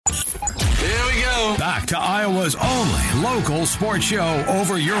back to Iowa's only local sports show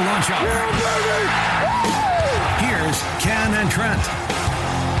over your lunch hour. Here's Ken and Trent.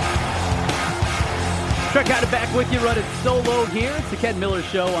 Trent got it back with you, running solo here. It's the Ken Miller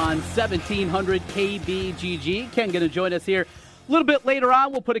Show on 1700 KBGG. Ken going to join us here a little bit later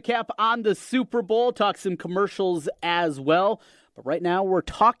on. We'll put a cap on the Super Bowl, talk some commercials as well. But right now we're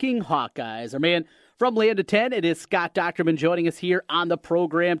talking Hawkeyes. Our man from Land of 10, it is Scott Dochterman joining us here on the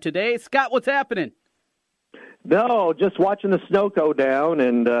program today. Scott, what's happening? No, just watching the snow go down,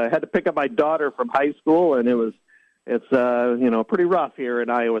 and had to pick up my daughter from high school, and it's pretty rough here in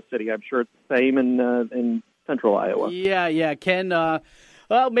Iowa City. I'm sure it's the same in central Iowa. Yeah. Ken,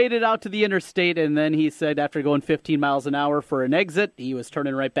 made it out to the interstate, and then he said after going 15 miles an hour for an exit, he was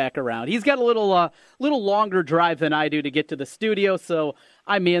turning right back around. He's got a little longer drive than I do to get to the studio, so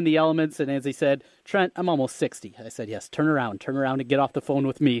I'm in the elements. And as he said, Trent, I'm almost 60. I said, yes, turn around and get off the phone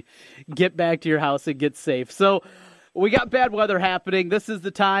with me. Get back to your house and get safe. So we got bad weather happening. This is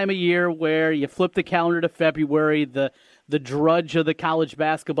the time of year where you flip the calendar to February, the drudge of the college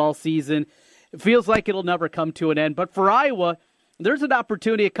basketball season. It feels like it'll never come to an end. But for Iowa, there's an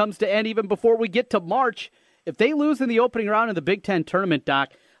opportunity it comes to end even before we get to March. If they lose in the opening round of the Big Ten tournament,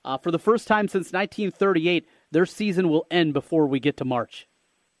 Doc, for the first time since 1938, their season will end before we get to March.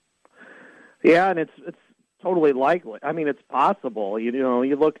 Yeah, and it's totally likely. I mean, it's possible.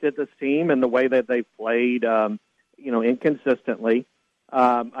 You looked at this team and the way that they played, inconsistently.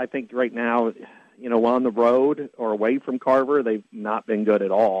 I think right now, on the road or away from Carver, they've not been good at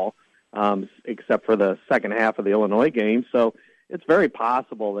all, except for the second half of the Illinois game. So it's very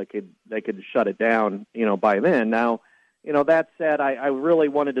possible they could shut it down, by then. Now, that said, I really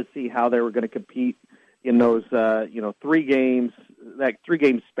wanted to see how they were going to compete in those, 3 games, that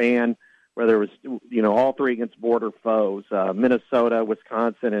 3-game span where there was, all 3 against border foes, Minnesota,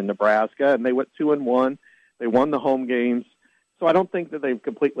 Wisconsin, and Nebraska, and they went 2-1. They won the home games. So I don't think that they've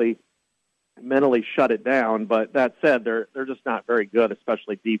completely mentally shut it down, but that said, they're just not very good,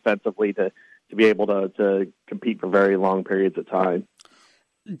 especially defensively, to be able to compete for very long periods of time.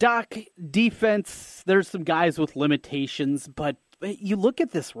 Doc, defense, there's some guys with limitations, but you look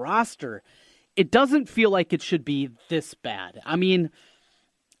at this roster, it doesn't feel like it should be this bad. I mean,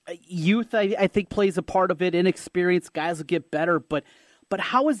 youth, I think, plays a part of it. Inexperienced guys will get better, but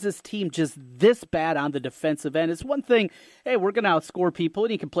how is this team just this bad on the defensive end? It's one thing, hey, we're going to outscore people,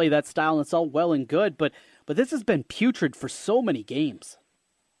 and you can play that style, and it's all well and good, but this has been putrid for so many games.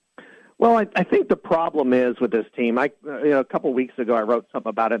 Well, I think the problem is with this team. A couple of weeks ago, I wrote something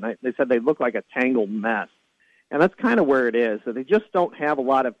about it, and they said they look like a tangled mess, and that's kind of where it is. So they just don't have a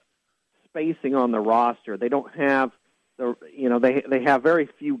lot of spacing on the roster. They don't have they have very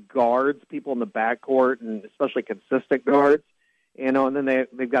few guards, people in the backcourt, and especially consistent guards. And then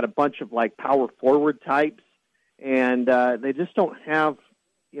they've got a bunch of like power forward types, and they just don't have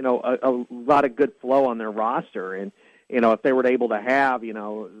a lot of good flow on their roster. And if they were able to have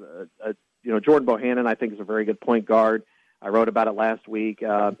Jordan Bohannon, I think is a very good point guard. I wrote about it last week.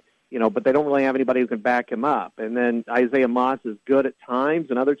 But they don't really have anybody who can back him up. And then Isaiah Moss is good at times,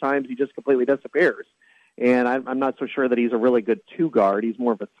 and other times he just completely disappears. And I'm not so sure that he's a really good 2 guard. He's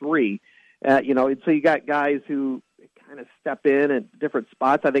more of a 3. And so you got guys who kind of step in at different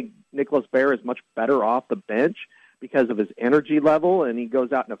spots. I think Nicholas Baer is much better off the bench because of his energy level, and he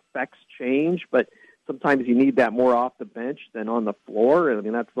goes out and affects change. But sometimes you need that more off the bench than on the floor. I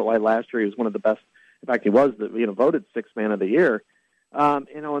mean, that's why last year he was one of the best. In fact, he was voted 6th man of the year. And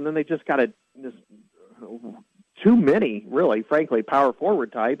then they just got too many, really, frankly, power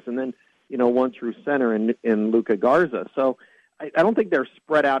forward types, and then one true center in Luka Garza. So I don't think they're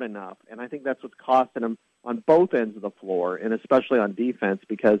spread out enough, and I think that's what's costing them on both ends of the floor, and especially on defense,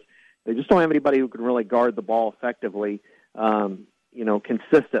 because they just don't have anybody who can really guard the ball effectively,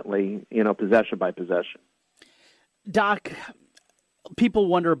 consistently, possession by possession. Doc, people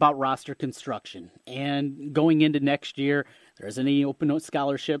wonder about roster construction, and going into next year, there isn't any open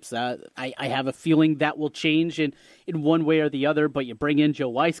scholarships. I have a feeling that will change in one way or the other, but you bring in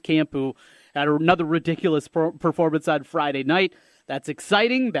Joe Weiskamp, who had another ridiculous performance on Friday night. That's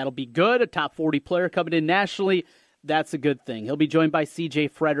exciting. That'll be good. A top 40 player coming in nationally. That's a good thing. He'll be joined by C.J.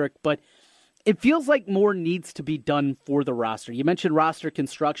 Frederick, but it feels like more needs to be done for the roster. You mentioned roster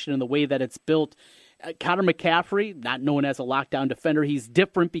construction and the way that it's built. Connor McCaffrey, not known as a lockdown defender, he's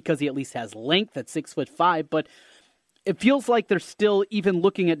different because he at least has length at 6'5", but it feels like they're still, even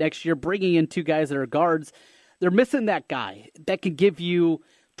looking at next year, bringing in 2 guys that are guards. They're missing that guy that can give you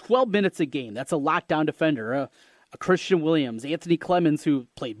 12 minutes a game. That's a lockdown defender, a Christian Williams, Anthony Clemens, who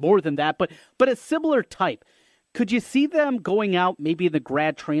played more than that, but a similar type. Could you see them going out maybe in the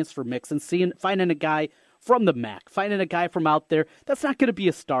grad transfer mix and finding a guy from the MAC, finding a guy from out there that's not going to be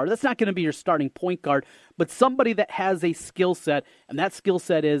a star, that's not going to be your starting point guard, but somebody that has a skill set, and that skill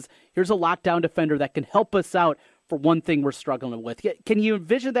set is, here's a lockdown defender that can help us out for one thing we're struggling with. Can you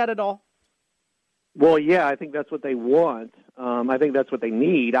envision that at all? Well, yeah, I think that's what they want. I think that's what they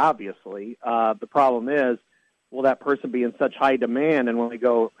need, obviously. The problem is, will that person be in such high demand? And when we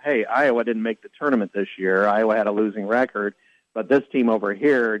go, hey, Iowa didn't make the tournament this year, Iowa had a losing record, but this team over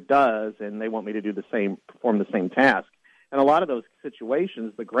here does, and they want me to perform the same task. And a lot of those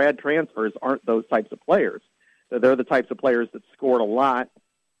situations, the grad transfers aren't those types of players. They're the types of players that scored a lot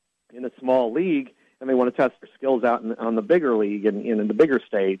in a small league, and they want to test their skills out on the bigger league and in the bigger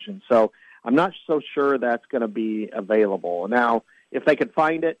stage. And so I'm not so sure that's going to be available. Now, if they could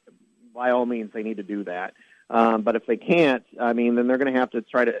find it, by all means, they need to do that. But if they can't, I mean, then they're going to have to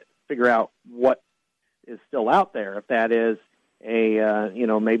try to figure out what is still out there. If that is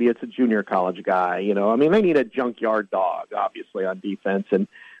maybe it's a junior college guy, I mean, they need a junkyard dog, obviously, on defense. And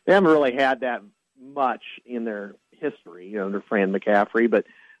they haven't really had that much in their history, under Fran McCaffery. But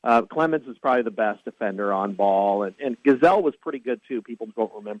Clemens is probably the best defender on ball. And Gazelle was pretty good, too. People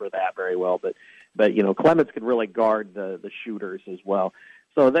don't remember that very well. But Clemens could really guard the shooters as well.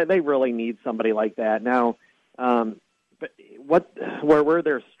 So they really need somebody like that. Now, but where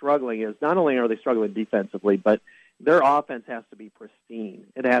they're struggling is not only are they struggling defensively, but their offense has to be pristine.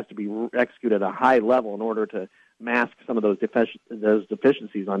 It has to be executed at a high level in order to mask some of those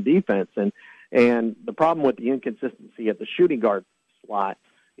deficiencies on defense. And the problem with the inconsistency at the shooting guard slot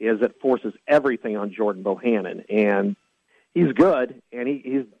is it forces everything on Jordan Bohannon. And he's good, and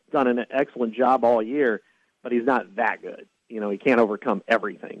he's done an excellent job all year, but he's not that good. He can't overcome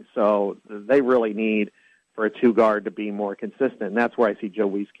everything. So they really need for a two-guard to be more consistent, and that's where I see Joe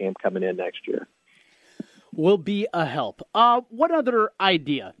Wieskamp coming in next year. Will be a help. What other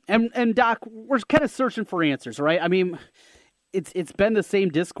idea? And Doc, we're kind of searching for answers, right? I mean, it's been the same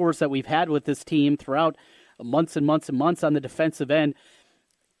discourse that we've had with this team throughout months and months and months on the defensive end.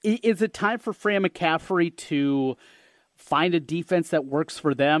 Is it time for Fran McCaffery to find a defense that works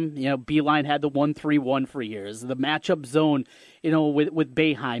for them? Beeline had the 1-3-1 for years, the matchup zone, with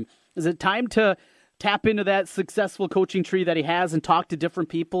Boeheim. Is it time to tap into that successful coaching tree that he has and talk to different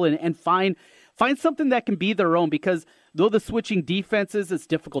people and find something that can be their own? Because though the switching defenses, it's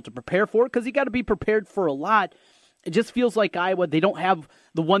difficult to prepare for because you got to be prepared for a lot. It just feels like Iowa, they don't have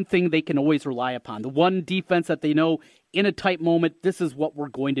the one thing they can always rely upon, the one defense that they know in a tight moment, this is what we're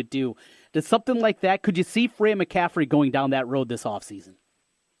going to do. Does something like that, could you see Fran McCaffery going down that road this offseason?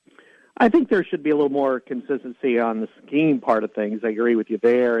 I think there should be a little more consistency on the scheme part of things. I agree with you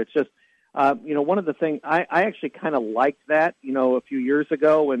there. It's just, one of the things, I actually kind of liked that, a few years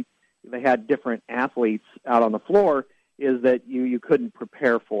ago when they had different athletes out on the floor, is that you couldn't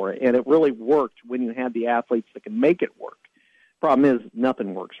prepare for it. And it really worked when you had the athletes that can make it work. Problem is,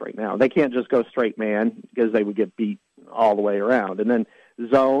 nothing works right now. They can't just go straight man because they would get beat all the way around. And then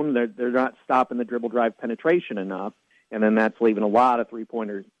zone, they're not stopping the dribble drive penetration enough. And then that's leaving a lot of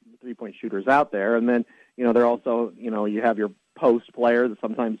three-point shooters out there. And then, they're also, you have your post player that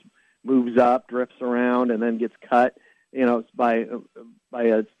sometimes moves up, drifts around, and then gets cut, by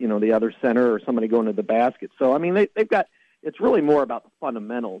the other center or somebody going to the basket. So, I mean, they've got, it's really more about the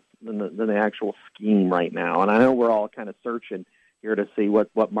fundamentals than the actual scheme right now. And I know we're all kind of searching here to see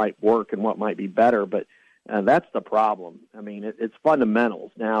what might work and what might be better, but that's the problem. I mean, it's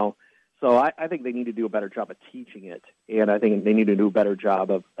fundamentals now. So I think they need to do a better job of teaching it, and I think they need to do a better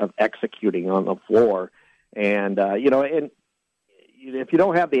job of executing on the floor. And, and if you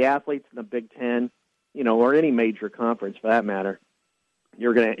don't have the athletes in the Big Ten, or any major conference for that matter,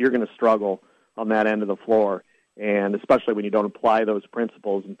 you're gonna struggle on that end of the floor, and especially when you don't apply those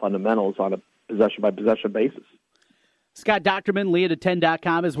principles and fundamentals on a possession-by-possession basis. Scott Docterman,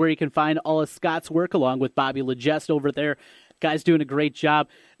 Leah10.com is where you can find all of Scott's work, along with Bobby Legest over there. Guys doing a great job.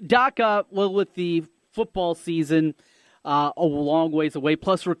 Doc, with the football season a long ways away,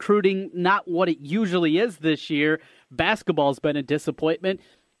 plus recruiting not what it usually is this year, basketball's been a disappointment.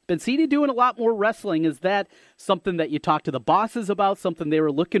 Bencini doing a lot more wrestling. Is that something that you talked to the bosses about, something they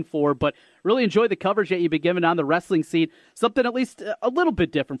were looking for, but really enjoy the coverage that you've been given on the wrestling scene, something at least a little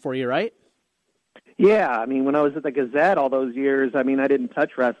bit different for you, right? Yeah, I mean, when I was at the Gazette all those years, I mean, I didn't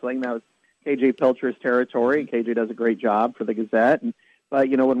touch wrestling. That was KJ Pilcher's territory. KJ does a great job for the Gazette. But,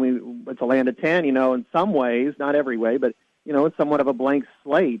 when we went to Land of 10, in some ways, not every way, but, it's somewhat of a blank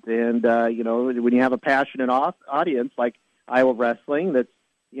slate. And, when you have a passionate audience like Iowa Wrestling that's,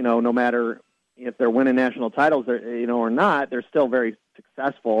 no matter if they're winning national titles or not, they're still very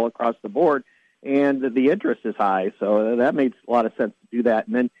successful across the board. and the interest is high. So that makes a lot of sense to do that.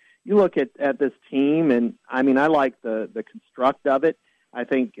 And then you look at this team, and I mean, I like the construct of it. I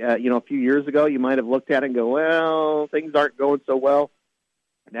think, a few years ago, you might have looked at it and go, well, things aren't going so well.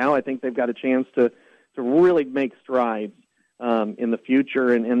 Now I think they've got a chance to really make strides in the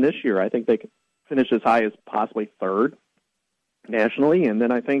future. And this year, I think they could finish as high as possibly third nationally. And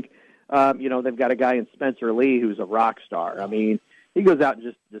then I think, they've got a guy in Spencer Lee who's a rock star. I mean, he goes out and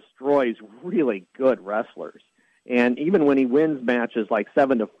just destroys really good wrestlers. And even when he wins matches like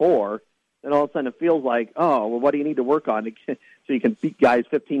 7-4, then all of a sudden it feels like, oh, well, what do you need to work on so you can beat guys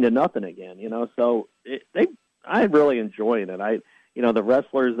 15-0 again? So I'm really enjoying it. The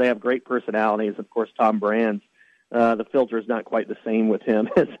wrestlers, they have great personalities. Of course, Tom Brands, the filter is not quite the same with him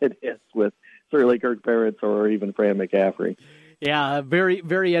as it is with certainly Kirk Parents or even Fran McCaffrey. Yeah, very,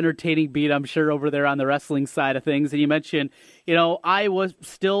 very entertaining beat, I'm sure, over there on the wrestling side of things. And you mentioned, Iowa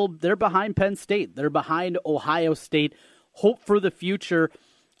they're behind Penn State. They're behind Ohio State. Hope for the future.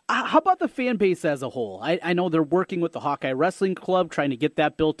 How about the fan base as a whole? I know they're working with the Hawkeye Wrestling Club, trying to get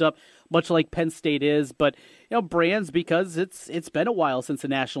that built up, much like Penn State is. But, Brands, because it's been a while since the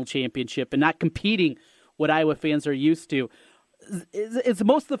national championship and not competing what Iowa fans are used to. Is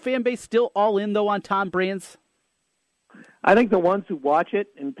most of the fan base still all in, though, on Tom Brands? I think the ones who watch it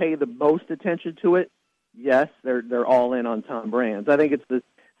and pay the most attention to it, yes, they're all in on Tom Brands. I think it's the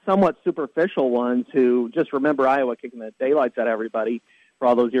somewhat superficial ones who just remember Iowa kicking the daylights out of everybody for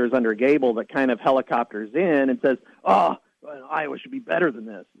all those years under Gable that kind of helicopters in and says, oh, well, Iowa should be better than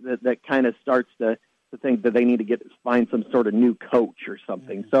this. That kind of starts to think that they need to find some sort of new coach or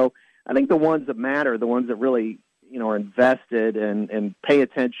something. Mm-hmm. So I think the ones that matter, the ones that really are invested and pay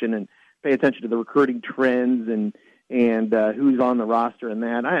attention to the recruiting trends and who's on the roster and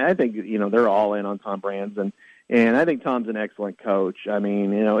that. I think, they're all in on Tom Brands, and I think Tom's an excellent coach. I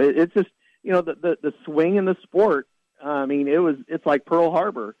mean, it's just, the swing in the sport. I mean, it's like Pearl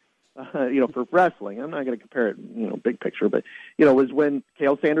Harbor, for wrestling. I'm not going to compare it, big picture, but, was when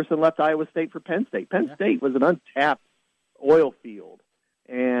Cale Sanderson left Iowa State for Penn State. Penn State was an untapped oil field,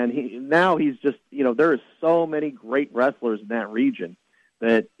 and he's just, there are so many great wrestlers in that region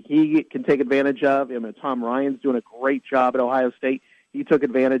that he can take advantage of. I mean, Tom Ryan's doing a great job at Ohio State. He took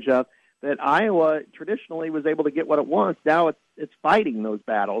advantage of that. Iowa traditionally was able to get what it wants. Now it's fighting those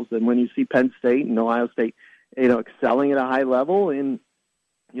battles. And when you see Penn State and Ohio State, excelling at a high level, and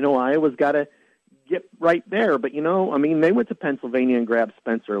Iowa's got to get right there. But they went to Pennsylvania and grabbed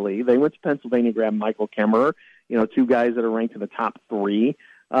Spencer Lee. They went to Pennsylvania and grabbed Michael Kemmerer. Two guys that are ranked in the top 3.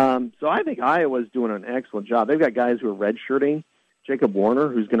 So I think Iowa's doing an excellent job. They've got guys who are redshirting. Jacob Warner,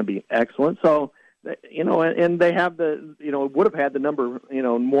 who's going to be excellent. So, and they have would have had the number,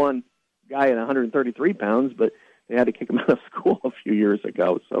 one guy at 133 pounds, but they had to kick him out of school a few years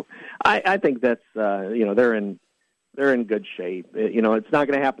ago. So I think that's, they're in good shape. It's not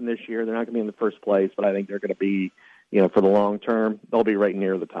going to happen this year. They're not going to be in the first place, but I think they're going to be, for the long term, they'll be right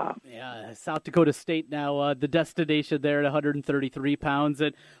near the top. Yeah, South Dakota State now, the destination there at 133 pounds.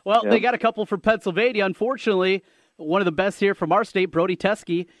 And, They got a couple for Pennsylvania, unfortunately. One of the best here from our state, Brody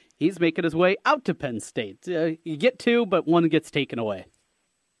Teske, he's making his way out to Penn State. You get 2, but one gets taken away.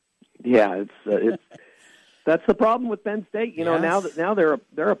 Yeah, it's that's the problem with Penn State. Now they're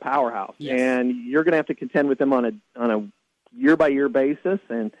a powerhouse, yes. And you're going to have to contend with them on a year by year basis.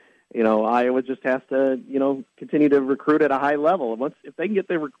 And Iowa just has to continue to recruit at a high level. If they can get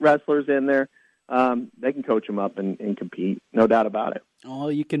the wrestlers in there, they can coach them up and compete, no doubt about it. Oh,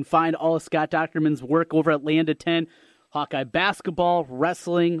 you can find all of Scott Docterman's work over at Land of 10. Hawkeye basketball,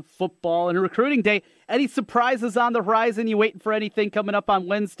 wrestling, football, and recruiting day. Any surprises on the horizon? You waiting for anything coming up on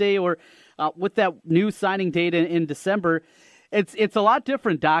Wednesday or with that new signing date in December? It's a lot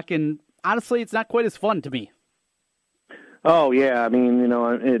different, Doc, and honestly, it's not quite as fun to me. Oh, yeah. I mean,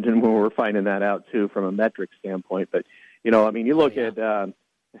 and we're finding that out, too, from a metric standpoint. But, you look at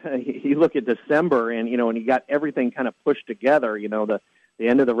you look at December and, and you got everything kind of pushed together, the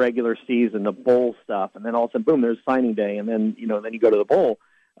end of the regular season, the bowl stuff, and then all of a sudden, boom, there's signing day, and then, then you go to the bowl.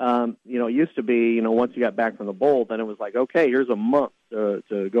 It used to be, once you got back from the bowl, then it was like, okay, here's a month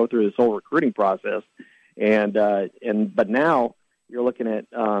to go through this whole recruiting process. But now you're looking at,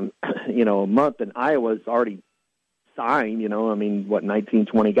 a month, and Iowa's already signed, 19,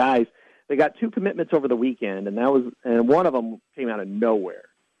 20 guys. They got 2 commitments over the weekend, and one of them came out of nowhere.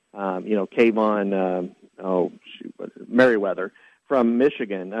 Kayvon, Merriweather from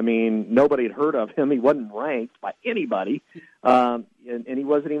Michigan. I mean, nobody had heard of him. He wasn't ranked by anybody, and he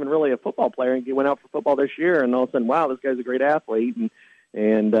wasn't even really a football player. He went out for football this year, and all of a sudden, wow, this guy's a great athlete,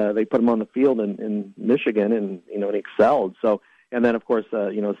 and they put him on the field in Michigan, and he excelled. So And then, of course,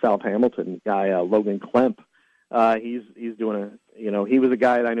 South Hamilton guy, Logan Klemp, he's doing he was a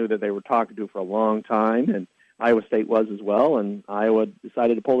guy that I knew that they were talking to for a long time, and Iowa State was as well, and Iowa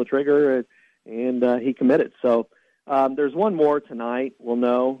decided to pull the trigger, and he committed. So there's one more tonight. We'll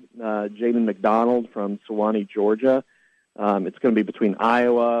know, Jaden McDonald from Sewanee, Georgia. It's going to be between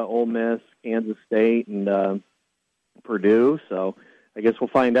Iowa, Ole Miss, Kansas State, and Purdue. So I guess we'll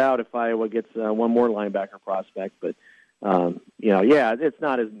find out if Iowa gets one more linebacker prospect. But, it's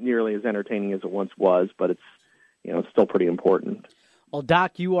not as nearly as entertaining as it once was, but it's still pretty important. Well,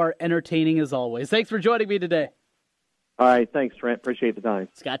 Doc, you are entertaining as always. Thanks for joining me today. All right, thanks, Trent. Appreciate the time.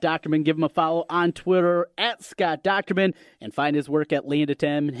 Scott Docterman, give him a follow on Twitter at Scott Docterman, and find his work at Land of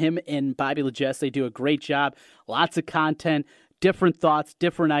 10. Him and Bobby Legesse, they do a great job. Lots of content, different thoughts,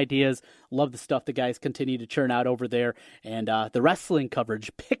 different ideas. Love the stuff the guys continue to churn out over there. And the wrestling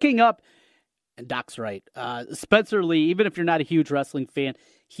coverage picking up. And Doc's right. Spencer Lee, even if you're not a huge wrestling fan,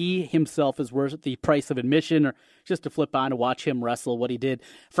 he himself is worth the price of admission, or just to flip on to watch him wrestle. What he did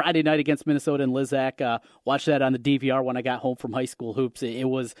Friday night against Minnesota and Lizak. Watched that on the DVR when I got home from high school hoops. It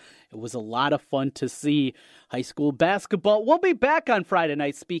was a lot of fun to see high school basketball. We'll be back on Friday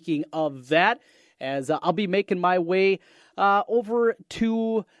night, speaking of that, as I'll be making my way over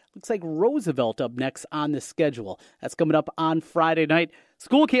to, looks like Roosevelt up next on the schedule. That's coming up on Friday night.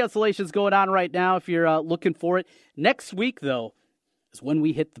 School cancellations going on right now if you're looking for it. Next week, though, is when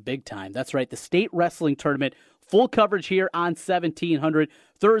we hit the big time. That's right, the state wrestling tournament. Full coverage here on 1700.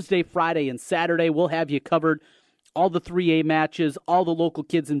 Thursday, Friday, and Saturday. We'll have you covered. All the 3A matches, all the local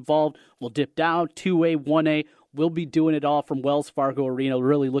kids involved. We'll dip down, 2A, 1A. We'll be doing it all from Wells Fargo Arena.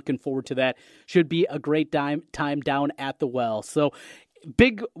 Really looking forward to that. Should be a great time down at the Well. So,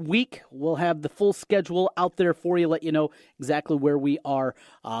 big week. We'll have the full schedule out there for you, let you know exactly where we are.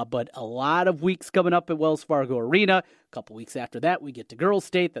 But a lot of weeks coming up at Wells Fargo Arena. A couple weeks after that, we get to Girls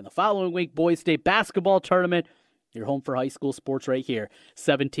State. Then the following week, Boys State basketball tournament. You're home for high school sports right here,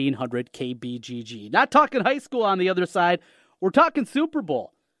 1700 KBGG. Not talking high school on the other side. We're talking Super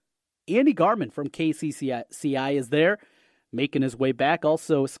Bowl. Andy Garman from KCCI is there, making his way back.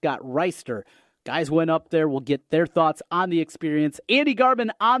 Also, Scott Reister. Guys went up there. We'll get their thoughts on the experience. Andy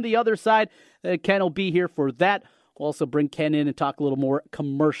Garman on the other side. Ken will be here for that. We'll also bring Ken in and talk a little more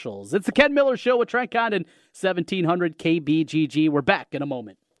commercials. It's the Ken Miller Show with Trent Condon, 1700 KBGG. We're back in a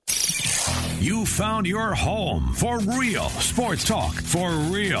moment. You found your home for real sports talk for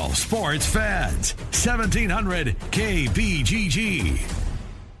real sports fans. 1700 KBGG.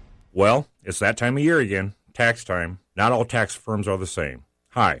 Well, it's that time of year again, tax time. Not all tax firms are the same.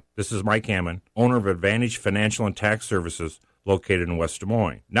 Hi, this is Mike Hammond, owner of Advantage Financial and Tax Services, located in West Des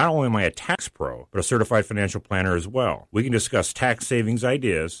Moines. Not only am I a tax pro, but a certified financial planner as well. We can discuss tax savings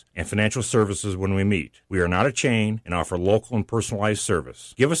ideas and financial services when we meet. We are not a chain and offer local and personalized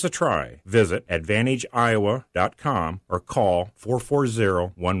service. Give us a try. Visit AdvantageIowa.com or call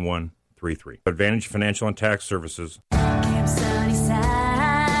 440-1133. Advantage Financial and Tax Services.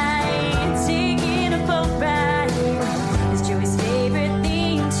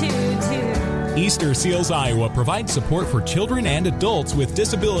 Easter Seals Iowa provides support for children and adults with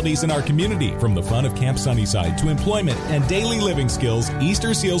disabilities in our community. From the fun of Camp Sunnyside to employment and daily living skills,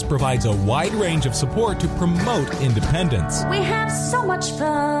 Easter Seals provides a wide range of support to promote independence. We have so much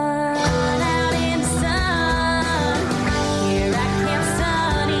fun out in the sun here at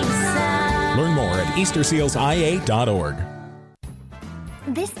Camp Sunnyside. Learn more at EasterSealsIA.org.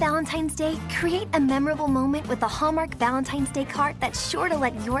 This Valentine's Day, create a memorable moment with a Hallmark Valentine's Day card that's sure to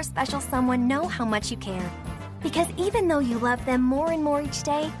let your special someone know how much you care. Because even though you love them more and more each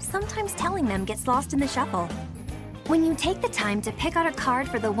day, sometimes telling them gets lost in the shuffle. When you take the time to pick out a card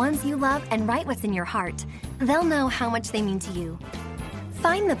for the ones you love and write what's in your heart, they'll know how much they mean to you.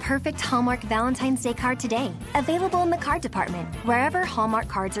 Find the perfect Hallmark Valentine's Day card today, available in the card department, wherever Hallmark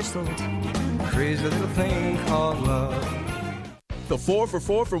cards are sold. Crazy little thing called love. The 4 for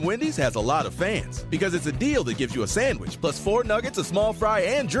 $4 from Wendy's has a lot of fans because it's a deal that gives you a sandwich plus 4 nuggets, a small fry,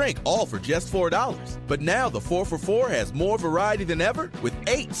 and drink, all for just $4. But now the 4 for $4 has more variety than ever with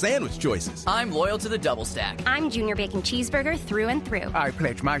 8 sandwich choices. I'm loyal to the double stack. I'm Junior Bacon Cheeseburger through and through. I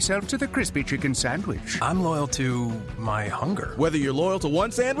pledge myself to the crispy chicken sandwich. I'm loyal to my hunger. Whether you're loyal to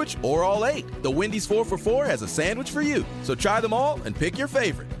one sandwich or all 8, the Wendy's 4 for $4 has a sandwich for you. So try them all and pick your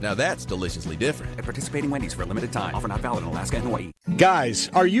favorite. Now that's deliciously different. At participating Wendy's for a limited time. Offer not valid in Alaska and Hawaii. Guys,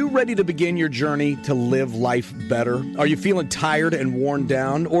 are you ready to begin your journey to live life better? Are you feeling tired and worn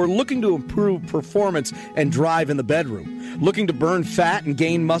down or looking to improve performance and drive in the bedroom? Looking to burn fat and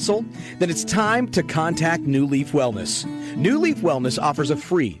gain muscle? Then it's time to contact New Leaf Wellness. New Leaf Wellness offers a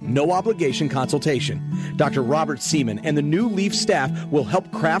free, no-obligation consultation. Dr. Robert Seaman and the New Leaf staff will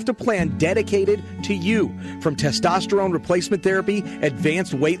help craft a plan dedicated to you. From testosterone replacement therapy,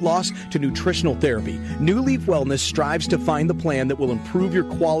 advanced weight loss, to nutritional therapy, New Leaf Wellness strives to find the plan that will improve your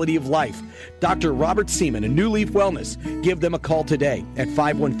quality of life. Dr. Robert Seaman and New Leaf Wellness. Give them a call today at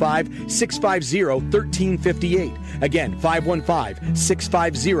 515-650-1358. Again,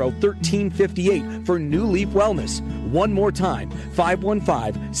 515-650-1358 for New Leaf Wellness. One more time,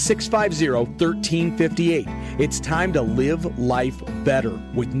 515-650-1358. It's time to live life better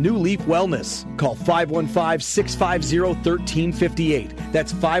with New Leaf Wellness. Call 515-650-1358.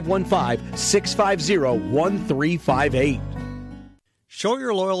 That's 515-650-1358. Show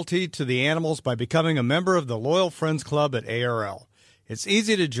your loyalty to the animals by becoming a member of the Loyal Friends Club at ARL. It's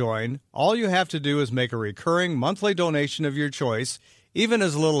easy to join. All you have to do is make a recurring monthly donation of your choice, even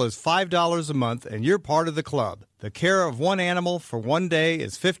as little as $5 a month, and you're part of the club. The care of one animal for one day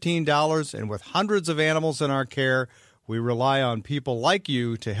is $15, and with hundreds of animals in our care, we rely on people like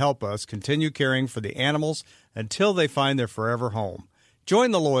you to help us continue caring for the animals until they find their forever home.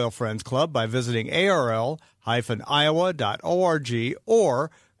 Join the Loyal Friends Club by visiting arl-iowa.org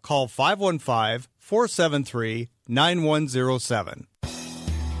or call 515-473-9107.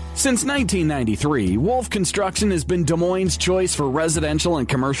 Since 1993, Wolf Construction has been Des Moines' choice for residential and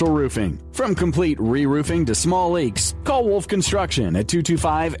commercial roofing. From complete re-roofing to small leaks, call Wolf Construction at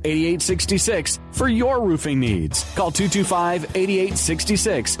 225-8866 for your roofing needs. Call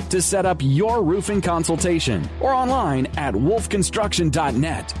 225-8866 to set up your roofing consultation or online at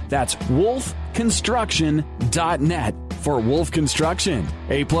wolfconstruction.net. That's wolfconstruction.net for Wolf Construction.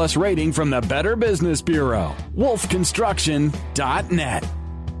 A+ rating from the Better Business Bureau. wolfconstruction.net.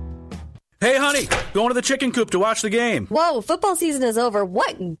 Hey, honey, going to the chicken coop to watch the game. Whoa, football season is over.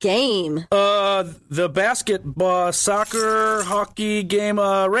 What game? The soccer, hockey game,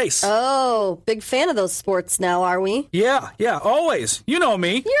 race. Oh, big fan of those sports now, are we? Yeah, always. You know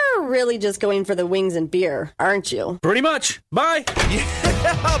me. You're really just going for the wings and beer, aren't you? Pretty much. Bye.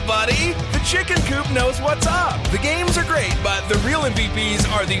 Yeah, buddy. The chicken coop knows what's up. The games are great, but the real MVPs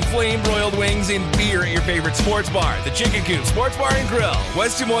are the flame-broiled wings and beer at your favorite sports bar. The Chicken Coop Sports Bar and Grill,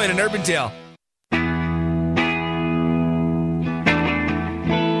 West Des Moines and Urbandale.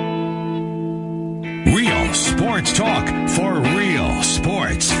 Real sports talk for real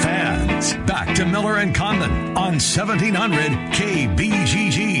sports fans. Back to Miller and Condon on 1700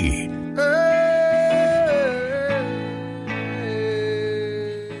 KBGG.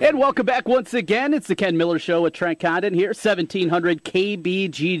 And welcome back once again. It's the Ken Miller Show with Trent Condon here, 1700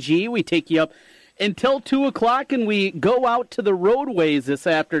 KBGG. We take you up until 2 o'clock, and we go out to the roadways this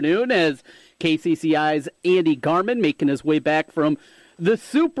afternoon as KCCI's Andy Garman making his way back from the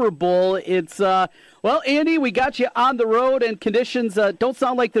Super Bowl. It's, well, Andy, we got you on the road, and conditions don't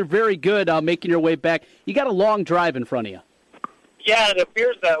sound like they're very good making your way back. You got a long drive in front of you. Yeah, it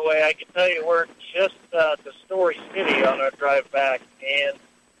appears that way. I can tell you we're just to Story City on our drive back, and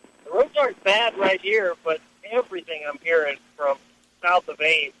the roads aren't bad right here, but everything I'm hearing from south of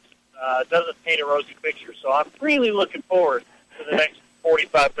Ames doesn't paint a rosy picture. So I'm really looking forward to the next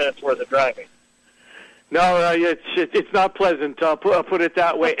 45 minutes worth of driving. No, it's not pleasant. I'll put it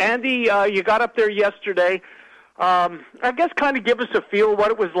that way. Andy, you got up there yesterday. I guess kind of give us a feel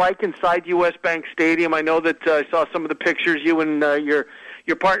what it was like inside U.S. Bank Stadium. I know that I saw some of the pictures. You and your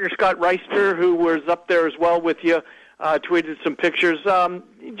partner Scott Reister, who was up there as well with you, tweeted some pictures.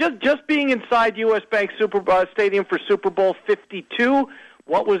 Just being inside U.S. Bank Stadium for Super Bowl 52.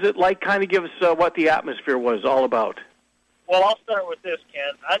 What was it like? Kind of give us what the atmosphere was all about. Well, I'll start with this,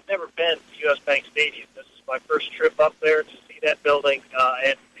 Ken. I've never been to U.S. Bank Stadium. This is my first trip up there to see that building,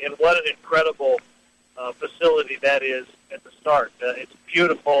 and what an incredible facility that is at the start. It's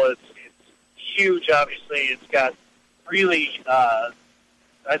beautiful. It's huge, obviously. It's got really, I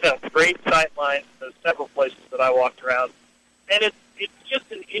thought, great sight lines to several places that I walked around. And it's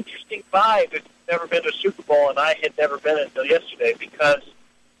just an interesting vibe if you've never been to a Super Bowl, and I had never been until yesterday, because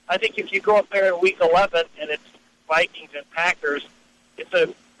I think if you go up there in Week 11 and it's Vikings and Packers, it's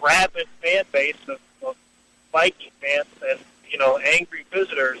a rabid fan base of Viking fans and, angry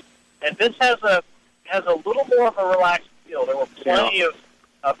visitors. And this has a little more of a relaxed feel. There were plenty of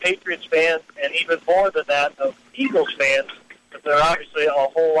Patriots fans, and even more than that, of Eagles fans, but there are obviously a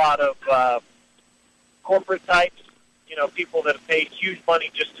whole lot of corporate types, people that have paid huge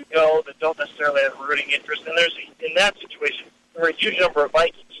money just to go that don't necessarily have a rooting interest. And in that situation, there were a huge number of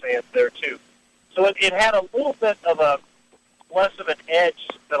Vikings fans there, too. So it had a little bit of less of an edge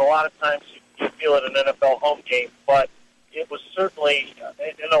than a lot of times you feel at an NFL home game. But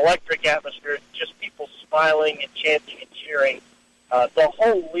an electric atmosphere, just people smiling and chanting and cheering the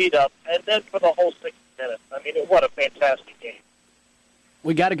whole lead up, and then for the whole 60 minutes. I mean, what a fantastic game.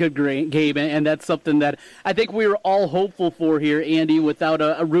 We got a good game, and that's something that I think we were all hopeful for here, Andy, without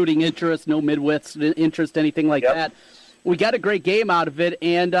a rooting interest, no Midwest interest, anything like that. We got a great game out of it,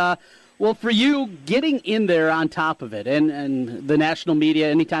 and, well, for you, getting in there on top of it, and the national media,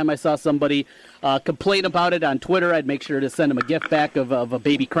 anytime I saw somebody complain about it on Twitter, I'd make sure to send them a gift back of a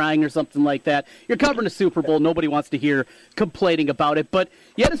baby crying or something like that. You're covering a Super Bowl. Nobody wants to hear complaining about it. But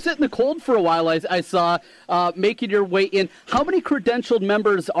you had to sit in the cold for a while, I saw, making your way in. How many credentialed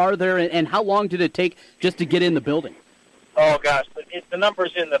members are there, and how long did it take just to get in the building? Oh, gosh, the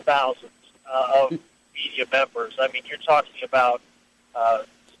number's in the thousands of media members. I mean, you're talking about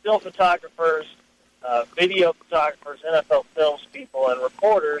still photographers, video photographers, NFL films people, and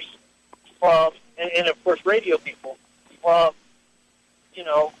reporters from, and of course radio people from,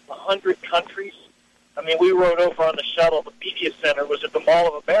 100 countries. I mean, we rode over on the shuttle. The media center was at the Mall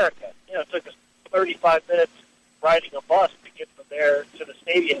of America. It took us 35 minutes riding a bus to get from there to the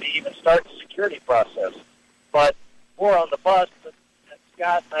stadium to even start the security process. But we're on the bus, and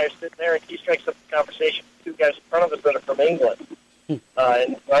Scott and I are sitting there, and he strikes up a conversation with two guys in front of us that are from England.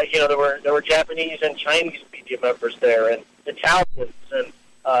 There were Japanese and Chinese media members there, and Italians, and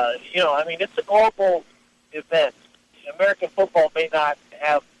it's a global event. American football may not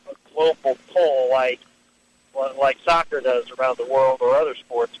have a global pull like soccer does around the world or other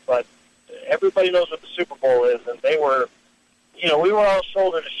sports, but everybody knows what the Super Bowl is, and they were, we were all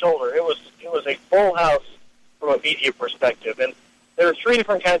shoulder to shoulder. It was a full house from a media perspective, and there are three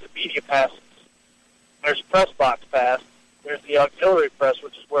different kinds of media passes. There's press box pass. There's the auxiliary press,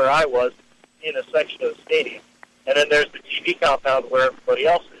 which is where I was, in a section of the stadium. And then there's the TV compound where everybody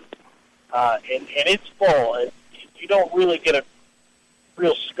else is. And it's full, and you don't really get a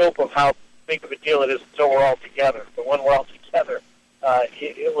real scope of how big of a deal it is until we're all together. But when we're all together,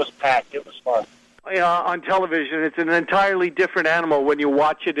 it was packed. It was fun. On television, it's an entirely different animal when you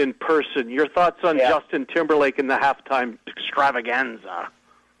watch it in person. Your thoughts on Justin Timberlake and the halftime extravaganza?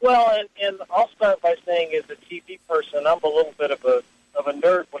 Well, and I'll start by saying, as a TV person, I'm a little bit of a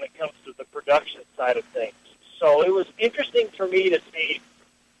nerd when it comes to the production side of things. So it was interesting for me to see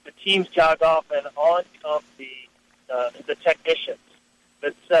the teams jog off, and on come the technicians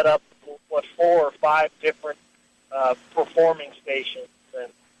that set up 4 or 5 different performing stations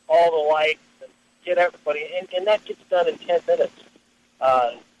and all the lights and get everybody, and that gets done in 10 minutes.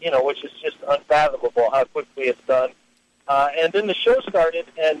 Which is just unfathomable how quickly it's done. And then the show started,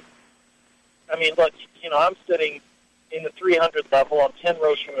 and I mean, look, I'm sitting in the 300 level. I'm 10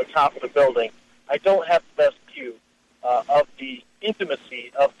 rows from the top of the building. I don't have the best view of the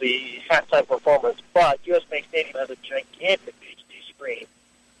intimacy of the halftime performance, but US Bank Stadium has a gigantic HD screen,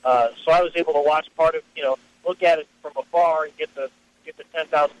 so I was able to watch part of, look at it from afar and get the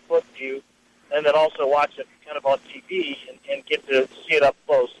 10,000 foot view, and then also watch it kind of on TV and get to see it up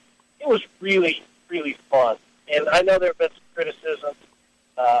close. It was really, really fun. And I know there have been some criticisms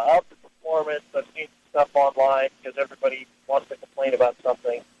of the performance. I've seen stuff online because everybody wants to complain about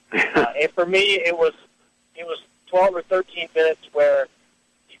something. And for me, it was 12 or 13 minutes where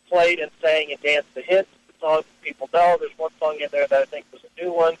he played and sang and danced the hits, the songs people know. There's one song in there that I think was a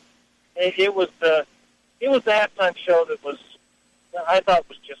new one. And it was the halftime show that I thought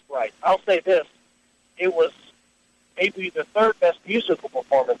was just right. I'll say this: it was maybe the third best musical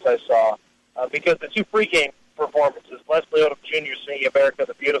performance I saw, because the two pregame performances, Leslie Odom Jr. singing "America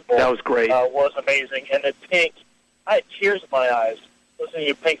the Beautiful," that was great, was amazing, and then Pink, I had tears in my eyes listening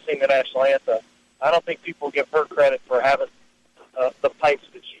to Pink sing the national anthem. I don't think people give her credit for having the pipes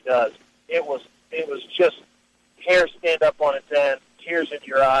that she does. It was just hair stand up on its end, tears in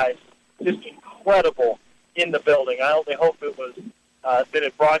your eyes, just incredible in the building. I only hope it was that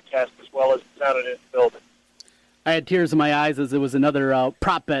it broadcast as well as it sounded in the building. I had tears in my eyes as it was another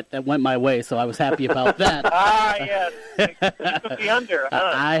prop bet that went my way, so I was happy about that. Yes. You took the under,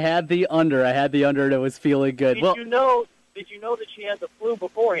 huh? I had the under, and it was feeling good. Did you know that she had the flu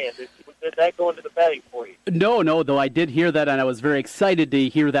beforehand? Did that go into the betting for you? No, though I did hear that, and I was very excited to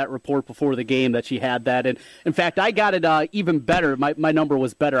hear that report before the game that she had that. And in fact, I got it even better. My number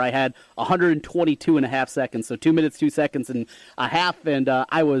was better. I had 122.5 seconds, so 2 minutes, 2 seconds and a half, and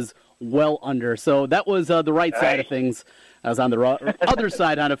I was well under. So that was the right side of things. I was on the other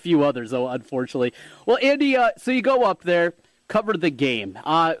side on a few others, though, unfortunately. Well, Andy, so you go up there, cover the game.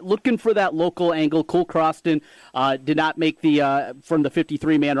 Looking for that local angle. Cole Croston did not make the from the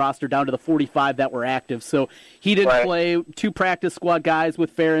 53-man roster down to the 45 that were active, so he didn't play. 2 practice squad guys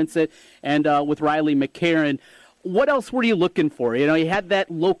with Ferentz and with Riley McCarron. what else were you looking for? You had that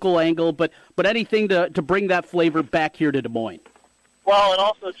local angle, but anything to bring that flavor back here to Des Moines. Well, and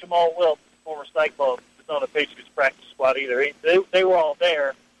also Jamal Wilt, former Cyclone, is on the Patriots practice squad either. They were all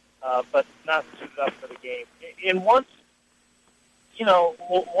there, but not suited up for the game. And once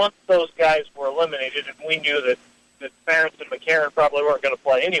those guys were eliminated, and we knew that Ferentz and McCarron probably weren't going to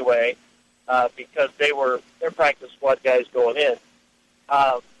play anyway, because their practice squad guys going in.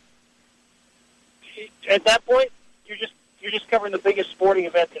 At that point, you're just covering the biggest sporting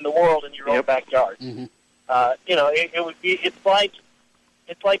event in the world in your own backyard. Mm-hmm.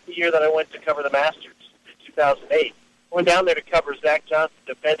 It's like the year that I went to cover the Masters in 2008. I went down there to cover Zach Johnson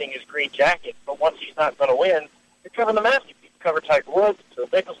defending his green jacket, but once he's not going to win, you're covering the Masters. You cover Tiger Woods, Phil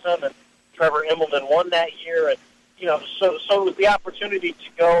Mickelson, and Trevor Immelman won that year, and so it was the opportunity to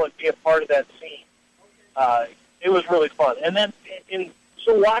go and be a part of that scene. It was really fun. And then,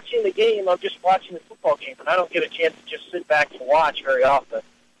 so watching the game, I'm just watching the football game, and I don't get a chance to just sit back and watch very often.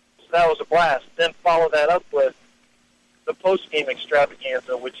 So that was a blast. Then follow that up with the post-game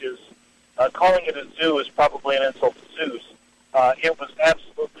extravaganza, which is calling it a zoo is probably an insult to zoos. It was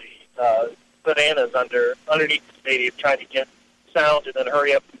absolutely bananas underneath the stadium, trying to get sound and then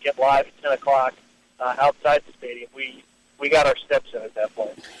hurry up and get live at 10 o'clock outside the stadium. We got our steps in at that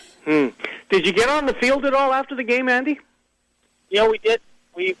point. Did you get on the field at all after the game, Andy? We did.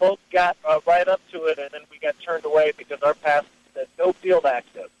 We both got right up to it, and then we got turned away because our pass said no field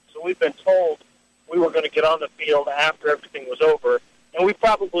access. So we've been told we were going to get on the field after everything was over, and we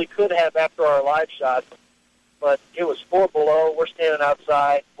probably could have after our live shot, but it was 4 below. We're standing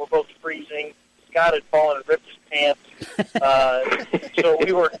outside. We're both freezing. Scott had fallen and ripped his pants. So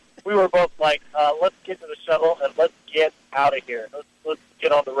we were both like, let's get to the shuttle and let's get out of here. Let's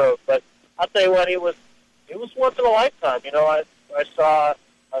get on the road. But I'll tell you what, it was once in a lifetime. I saw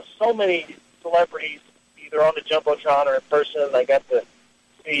so many celebrities either on the Jumbotron or in person. I got to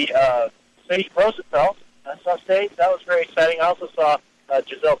see Sage Rosenfeld. I saw Sage. That was very exciting. I also saw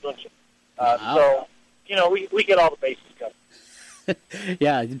Gisele Bündchen. Wow. So, we get all the bases covered.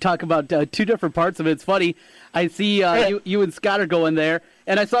 Yeah, you talk about two different parts of it. It's funny. I see you and Scott are going there,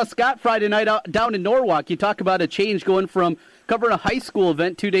 and I saw Scott Friday night down in Norwalk. You talk about a change going from covering a high school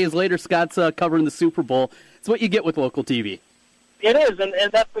event 2 days later. Scott's covering the Super Bowl. It's what you get with local TV. It is, and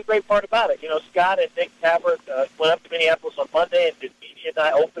that's the great part about it. Scott and Nick Tabbert went up to Minneapolis on Monday and did media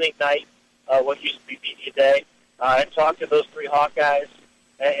night, opening night, what used to be media day, and talked to those 3 Hawkeyes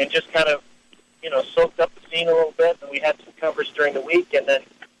and just kind of, soaked up the scene a little bit. And we had some coverage during the week and then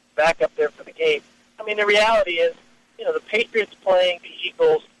back up there for the game. I mean, the reality is, the Patriots playing the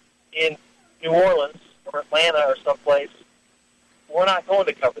Eagles in New Orleans or Atlanta or someplace, we're not going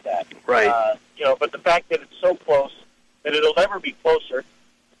to cover that. Right. But the fact that it's so close, that it'll never be closer,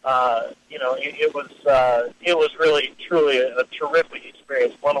 it was really, truly a terrific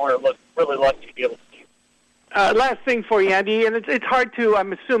experience, one we're really lucky to be able to see. Last thing for you, Andy, and it's hard to,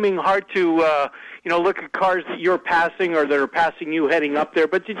 I'm assuming, look at cars that you're passing or that are passing you heading up there,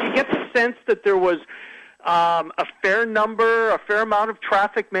 but did you get the sense that there was a fair amount of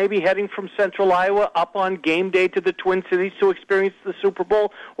traffic maybe heading from central Iowa up on game day to the Twin Cities to experience the Super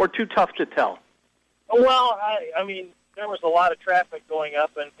Bowl, or too tough to tell? Well, I mean, there was a lot of traffic going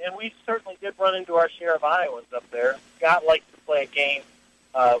up, and we certainly did run into our share of Iowans up there. Scott likes to play a game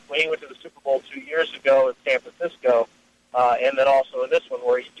when he went to the Super Bowl 2 years ago in San Francisco, and then also in this one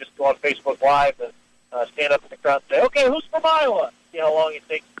where he just go on Facebook Live and stand up in the crowd and say, okay, who's from Iowa? See how long it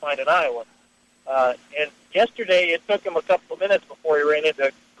takes to find an Iowan. And yesterday it took him a couple of minutes before he ran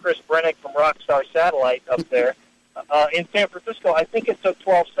into Chris Brennick from Rockstar Satellite up there. In San Francisco, I think it took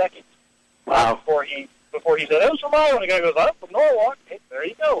 12 seconds before he said, who's from Iowa? And the guy goes, I'm from Norwalk. Hey, there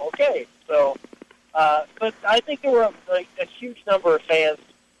you go. Okay. So, but I think there were a huge number of fans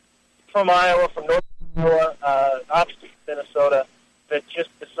from Iowa, from North Iowa, obviously from Minnesota, that just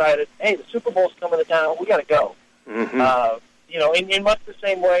decided, hey, the Super Bowl's coming to town. We got to go. Mm-hmm. In much the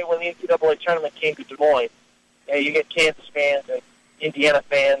same way when the NCAA tournament came to Des Moines, you get Kansas fans and Indiana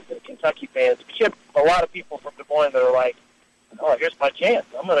fans and Kentucky fans. You get a lot of people from Des Moines that are like, oh, here's my chance.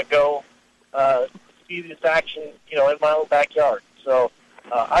 I'm going to go see this action, in my own backyard. So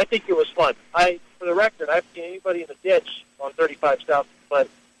I think it was fun. For the record, I've seen anybody in the ditch on 35 South, but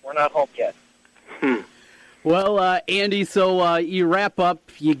we're not home yet. Well, Andy, so you wrap up,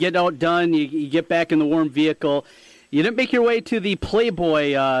 you get out done, you get back in the warm vehicle. You didn't make your way to the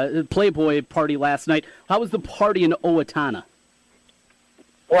Playboy party last night. How was the party in Owatonna?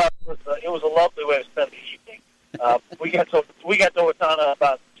 Well, it was a lovely way to spend the evening. We got to Owatonna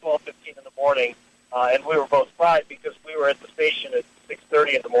about 12:15 in the morning, and we were both fried because we were at the station at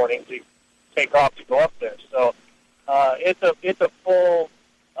 6:30 in the morning to take off to go up there. So it's a full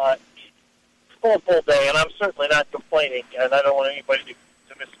day, and I'm certainly not complaining, and I don't want anybody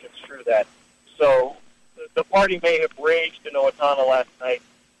to misconstrue that. So the party may have raged in Owatonna last night,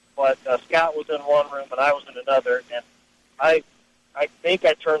 but Scott was in one room and I was in another, and I think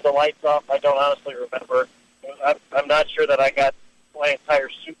I turned the lights off. I don't honestly remember. I'm not sure that I got my entire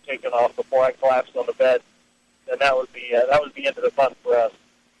suit taken off before I collapsed on the bed, and that was the end of the fun for us.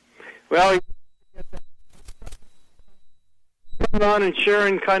 Well, on and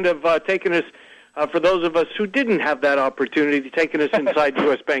Sharon kind of taking us, for those of us who didn't have that opportunity, taking us inside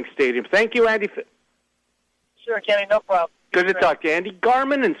U.S. Bank Stadium. Thank you, Andy. Sure, Kenny, no problem. Good to talk to you. Andy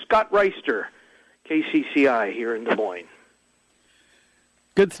Garman and Scott Reister, KCCI here in Des Moines.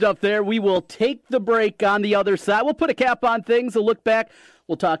 Good stuff there. We will take the break on the other side. We'll put a cap on things, a look back.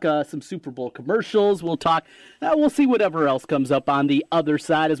 We'll talk some Super Bowl commercials. We'll see whatever else comes up on the other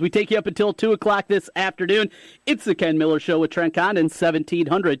side as we take you up until 2 o'clock this afternoon. It's the Ken Miller Show with Trent Condon,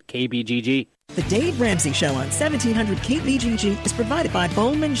 1700 KBGG. The Dave Ramsey Show on 1700 KBGG is provided by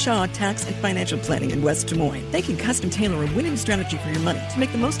Bowman Shaw Tax and Financial Planning in West Des Moines. They can custom tailor a winning strategy for your money to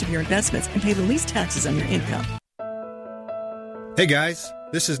make the most of your investments and pay the least taxes on your income. Hey guys,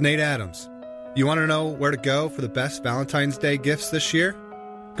 this is Nate Adams. You want to know where to go for the best Valentine's Day gifts this year?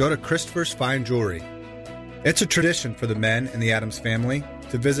 Go to Christopher's Fine Jewelry. It's a tradition for the men in the Adams family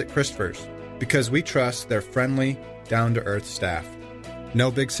to visit Christopher's because we trust their friendly, down-to-earth staff. No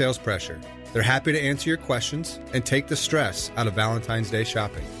big sales pressure. They're happy to answer your questions and take the stress out of Valentine's Day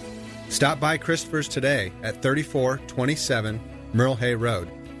shopping. Stop by Christopher's today at 3427 Merle Hay Road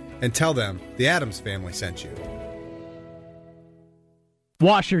and tell them the Adams family sent you.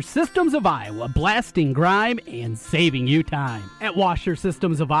 Washer Systems of Iowa, blasting grime and saving you time. At Washer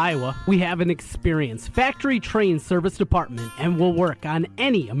Systems of Iowa, we have an experienced, factory-trained service department and will work on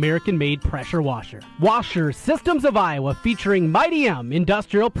any American-made pressure washer. Washer Systems of Iowa, featuring Mighty M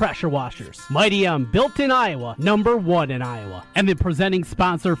industrial pressure washers. Mighty M, built in Iowa, #1 in Iowa. And the presenting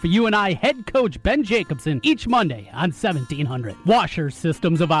sponsor for you and I, head coach Ben Jacobson, each Monday on 1700. Washer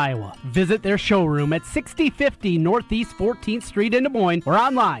Systems of Iowa. Visit their showroom at 6050 Northeast 14th Street in Des Moines, or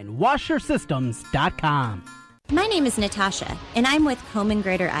online, washersystems.com. My name is Natasha, and I'm with Komen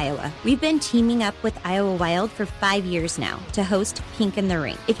Greater Iowa. We've been teaming up with Iowa Wild for 5 years now to host Pink in the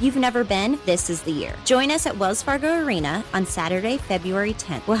Ring. If you've never been, this is the year. Join us at Wells Fargo Arena on Saturday, February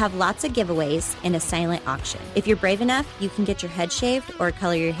 10th. We'll have lots of giveaways and a silent auction. If you're brave enough, you can get your head shaved or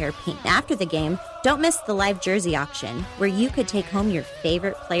color your hair pink. After the game, don't miss the live jersey auction, where you could take home your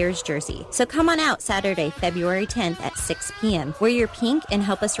favorite player's jersey. So come on out Saturday, February 10th at 6 p.m. Wear your pink and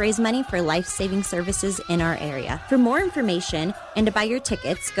help us raise money for life-saving services in our area. For more information and to buy your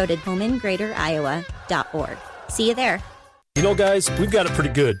tickets, go to KomenGreaterIowa.org. See you there. You know, guys, we've got it pretty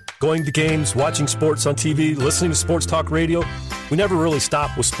good. Going to games, watching sports on TV, listening to sports talk radio. We never really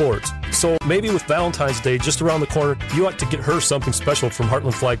stop with sports. So maybe with Valentine's Day just around the corner, you ought to get her something special from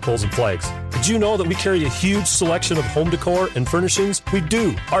Heartland Flagpoles and Flags. Did you know that we carry a huge selection of home decor and furnishings? We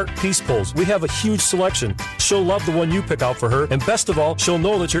do. Art Peace Poles. We have a huge selection. She'll love the one you pick out for her, and best of all, she'll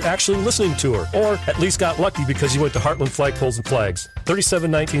know that you're actually listening to her, or at least got lucky because you went to Heartland Flagpoles and Flags,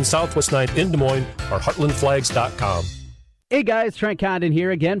 3719 Southwest 9th in Des Moines, or heartlandflags.com. Hey guys, Trent Condon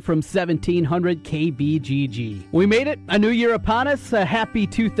here again from 1700 KBGG. We made it, a new year upon us, a happy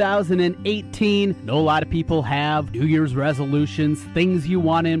 2018. I know a lot of people have New Year's resolutions, things you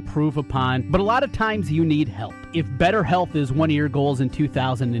want to improve upon, but a lot of times you need help. If better health is one of your goals in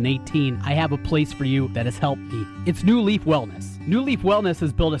 2018, I have a place for you that has helped me. It's New Leaf Wellness. New Leaf Wellness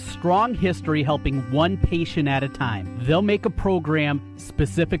has built a strong history helping one patient at a time. They'll make a program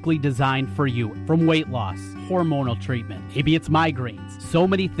specifically designed for you, from weight loss, hormonal treatment, maybe it's migraines, so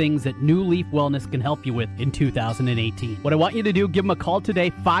many things that New Leaf Wellness can help you with in 2018. What I want you to do, give them a call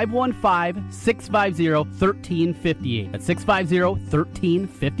today, 515-650-1358. That's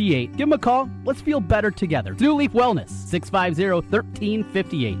 650-1358. Give them a call. Let's feel better together. It's New Leaf Wellness,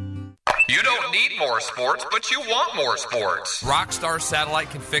 650-1358. You don't need more sports, but you want more sports. Rockstar Satellite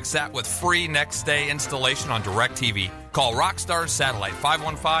can fix that with free next-day installation on DirecTV. Call Rockstar Satellite,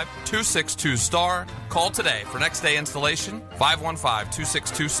 515-262-STAR. Call today for next-day installation,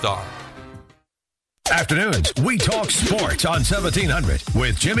 515-262-STAR. Afternoons, we talk sports on 1700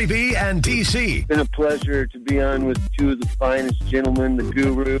 with Jimmy B and DC. It's been a pleasure to be on with two of the finest gentlemen, the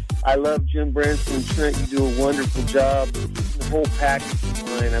Guru. I love Jim Branson and Trent. You do a wonderful job. The whole package is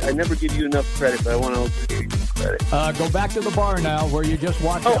fine. I never give you enough credit, but I want to also give you some credit. Go back to the bar now where you just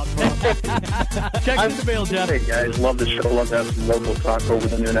watch out from. Check the mail, Jeff. Hey, guys. Love the show. Love to have some local talk over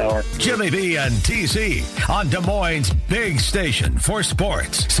the noon hour. Jimmy B and TC on Des Moines' big station for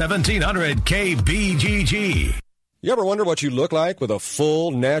sports, 1700 KBGG. You ever wonder what you look like with a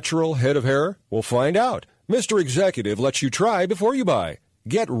full, natural head of hair? Well, find out. Mr. Executive lets you try before you buy.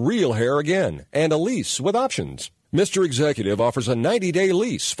 Get real hair again and a lease with options. Mr. Executive offers a 90-day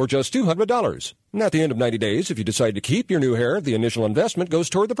lease for just $200. And at the end of 90 days, if you decide to keep your new hair, the initial investment goes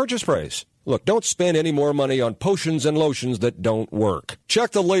toward the purchase price. Look, don't spend any more money on potions and lotions that don't work.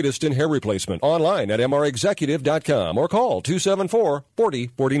 Check the latest in hair replacement online at mrexecutive.com or call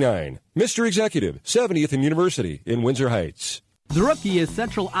 274-4049. Mr. Executive, 70th and University in Windsor Heights. The Rookie is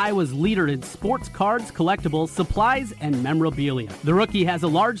Central Iowa's leader in sports cards, collectibles, supplies, and memorabilia. The Rookie has a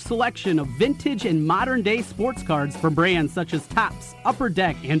large selection of vintage and modern-day sports cards from brands such as Topps, Upper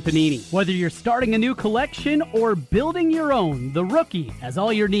Deck, and Panini. Whether you're starting a new collection or building your own, The Rookie has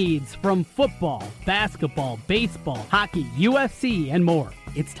all your needs from football, basketball, baseball, hockey, UFC, and more.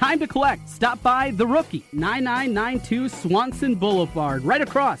 It's time to collect. Stop by The Rookie, 9992 Swanson Boulevard, right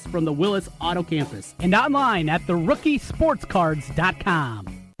across from the Willis Auto Campus, and online at therookie-sportscards.com.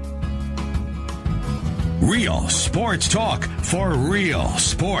 Real sports talk for real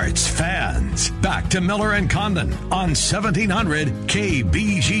sports fans. Back to Miller and Condon on 1700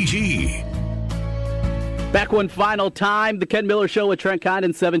 KBGG. Back one final time, the Ken Miller Show with Trent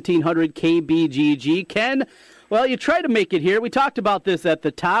Condon, 1700 KBGG. Ken, well, you tried to make it here. We talked about this at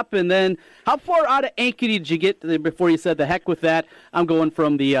the top, and then how far out of Ankeny did you get before you said the heck with that? I'm going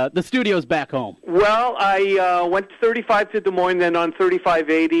from the studios back home. Well, I went 35 to Des Moines, then on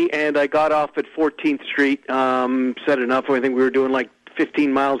 3580, and I got off at 14th Street. Said enough. I think we were doing like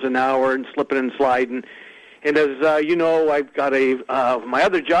 15 miles an hour and slipping and sliding. And as you know, I've got my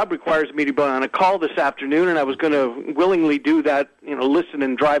other job requires me to be on a call this afternoon, and I was going to willingly do that, listen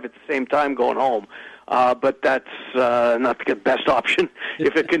and drive at the same time going home. But that's not the best option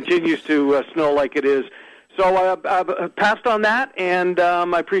if it continues to snow like it is. So I passed on that, and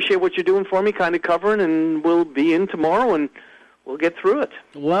I appreciate what you're doing for me, kind of covering, and we'll be in tomorrow, and we'll get through it.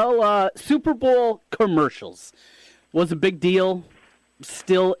 Well, Super Bowl commercials was a big deal,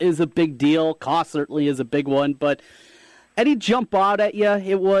 still is a big deal, cost certainly is a big one, but any jump out at you?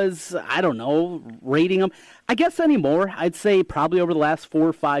 It was, I don't know, rating them. I guess anymore, I'd say probably over the last 4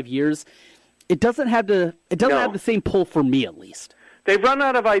 or 5 years, it doesn't have the same pull for me, at least. They've run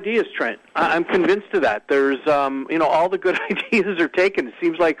out of ideas, Trent. I'm convinced of that. There's, all the good ideas are taken. It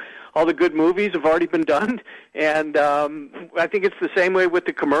seems like all the good movies have already been done, and I think it's the same way with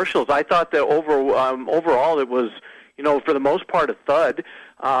the commercials. I thought that overall it was, for the most part, a thud.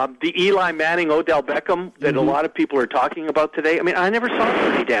 The Eli Manning, Odell Beckham that a lot of people are talking about today. I mean, I never saw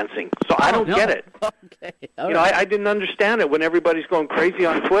Dirty Dancing, so I don't get it. Okay. I didn't understand it when everybody's going crazy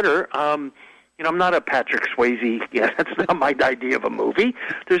on Twitter. I'm not a Patrick Swayze. Yeah, that's not my idea of a movie.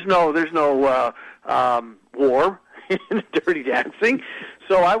 There's no war in Dirty Dancing.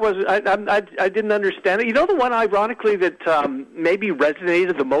 So I didn't understand it. The one, ironically, that maybe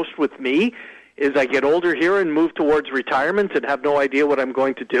resonated the most with me is I get older here and move towards retirement and have no idea what I'm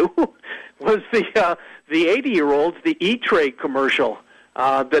going to do, was the 80-year-olds, the E-Trade commercial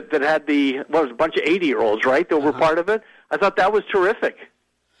that had it was a bunch of 80-year-olds, right, that were part of it. I thought that was terrific.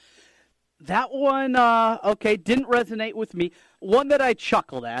 That one, didn't resonate with me. One that I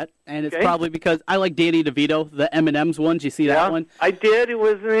chuckled at, and it's probably because I like Danny DeVito, the M&M's one. Did you see that one? I did. It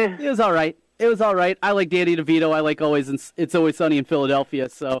was all right. It was all right. I like Danny DeVito. I like It's Always Sunny in Philadelphia,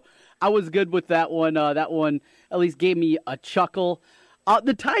 so I was good with that one. That one at least gave me a chuckle.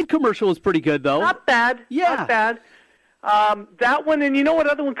 The Tide commercial was pretty good, though. Not bad. Yeah. Not bad. That one, and what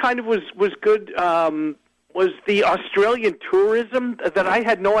other one kind of was good? Was the Australian tourism that I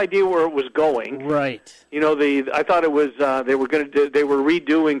had no idea where it was going. Right. I thought it was they were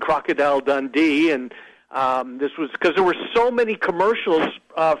redoing Crocodile Dundee, and this was because there were so many commercials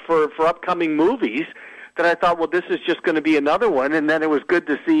for upcoming movies that I thought, well, this is just going to be another one. And then it was good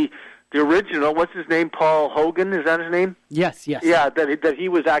to see the original. What's his name? Paul Hogan, is that his name? Yes. Yeah, that he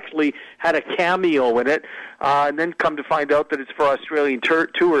was actually had a cameo in it, and then come to find out that it's for Australian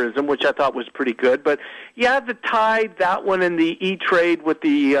tourism, which I thought was pretty good. But yeah, the Tide, that one, and the E-Trade with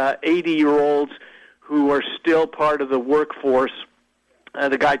the 80-year-olds who are still part of the workforce.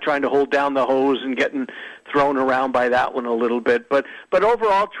 The guy trying to hold down the hose and getting thrown around by that one a little bit. But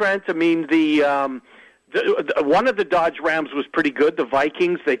overall, Trent, I mean, one of the Dodge Rams was pretty good. The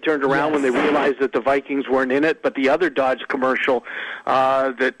Vikings, they turned around when they realized that the Vikings weren't in it. But the other Dodge commercial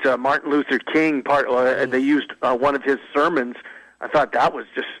that Martin Luther King they used one of his sermons. I thought that was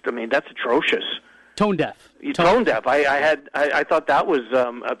that's atrocious. Tone deaf. Tone deaf. I thought that was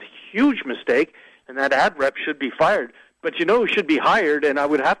a huge mistake, and that ad rep should be fired. But who should be hired? And I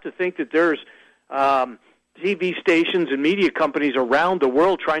would have to think that there's TV stations and media companies around the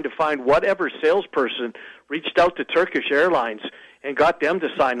world trying to find whatever salesperson reached out to Turkish Airlines and got them to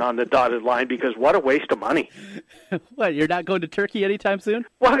sign on the dotted line, because what a waste of money. What, you're not going to Turkey anytime soon?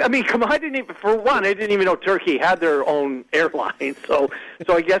 Well, I mean, come on, I didn't even know Turkey had their own airline. So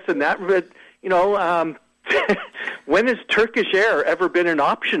I guess in that, you know, when has Turkish Air ever been an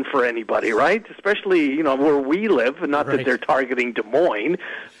option for anybody, right? Especially, you know, where we live, not that they're targeting Des Moines,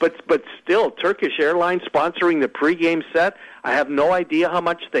 but still, Turkish Airlines sponsoring the pregame set. I have no idea how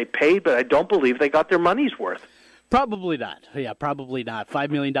much they paid, but I don't believe they got their money's worth. Probably not. Yeah, probably not. $5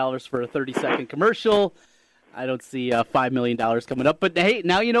 million for a 30-second commercial. I don't see $5 million coming up. But, hey,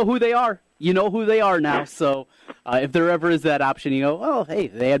 now you know who they are. You know who they are now. So if there ever is that option, you go, oh, hey,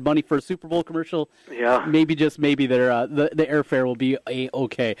 they had money for a Super Bowl commercial. Yeah. Maybe, just maybe, the airfare will be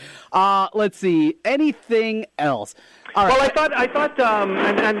okay. Let's see. Anything else? All right. Well, I thought,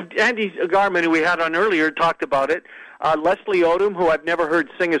 and Andy Garman, who we had on earlier, talked about it. Leslie Odom, who I've never heard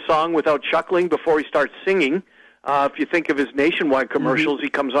sing a song without chuckling before he starts singing. If you think of his Nationwide commercials, he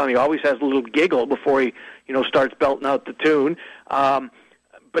comes on, he always has a little giggle before he, you know, starts belting out the tune.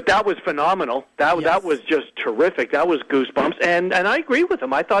 But that was phenomenal. That was just terrific. That was goosebumps. And I agree with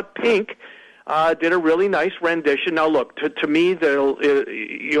him. I thought Pink did a really nice rendition. Now, look, to me,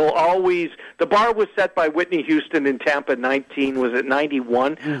 you'll always – the bar was set by Whitney Houston in Tampa 91?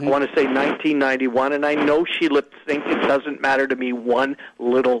 I want to say 1991. And I know she lip-synced. It doesn't matter to me one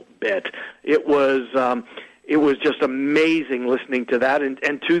little bit. It was just amazing listening to that.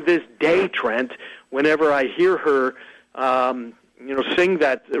 And to this day, Trent, whenever I hear her sing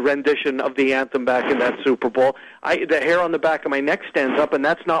that rendition of the anthem back in that Super Bowl, the hair on the back of my neck stands up, and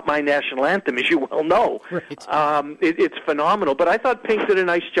that's not my national anthem, as you well know. Right. It's phenomenal. But I thought Pink did a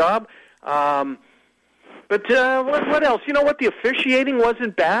nice job. But what else? You know what? The officiating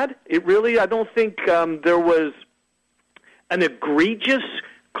wasn't bad. It really, I don't think there was an egregious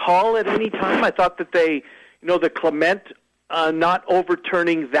call at any time. I thought that they, the Clement not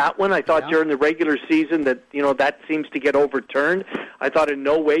overturning that one. I thought during the regular season that, that seems to get overturned. I thought in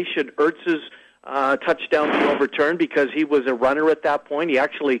no way should Ertz's touchdown be overturned because he was a runner at that point. He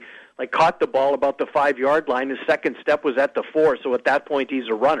actually caught the ball about the 5-yard line. His second step was at the 4, so at that point he's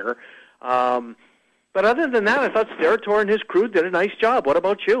a runner. But other than that, I thought Steratore and his crew did a nice job. What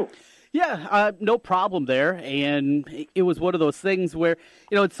about you? Yeah, no problem there. And it was one of those things where,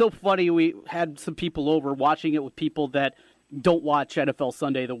 it's so funny. We had some people over watching it with people that don't watch NFL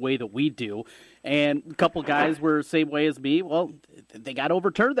Sunday the way that we do. And a couple guys were the same way as me. Well, they got to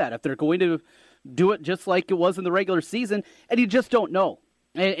overturn that if they're going to do it just like it was in the regular season. And you just don't know.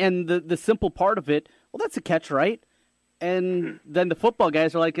 And the simple part of it, well, that's a catch, right? And then the football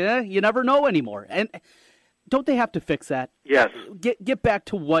guys are like, you never know anymore. And don't they have to fix that? Yes. Get back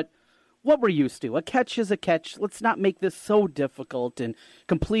to what we're used to. A catch is a catch. Let's not make this so difficult in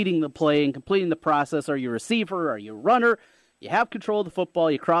completing the play and completing the process. Are you a receiver? Are you a runner? You have control of the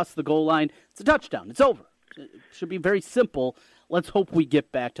football. You cross the goal line. It's a touchdown. It's over. It should be very simple. Let's hope we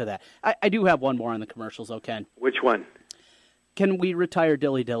get back to that. I do have one more on the commercials, though, Ken. Which one? Can we retire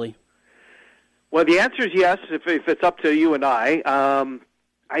Dilly Dilly? Well, the answer is yes, if it's up to you and I.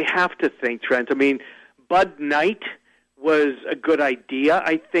 I have to think, Trent. I mean, Bud Knight was a good idea,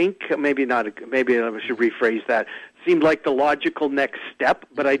 I think. Maybe not. Maybe I should rephrase that. Seemed like the logical next step,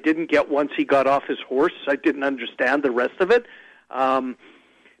 but I didn't get once he got off his horse. I didn't understand the rest of it.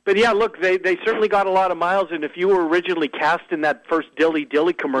 But yeah, look, they certainly got a lot of miles, and if you were originally cast in that first Dilly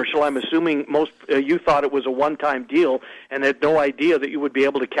Dilly commercial, I'm assuming most you thought it was a one-time deal and had no idea that you would be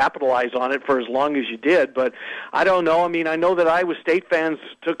able to capitalize on it for as long as you did. But I don't know. I mean, I know that Iowa State fans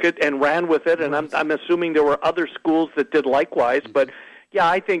took it and ran with it, and I'm assuming there were other schools that did likewise. But yeah,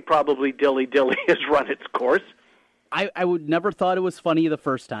 I think probably Dilly Dilly has run its course. I would never thought it was funny the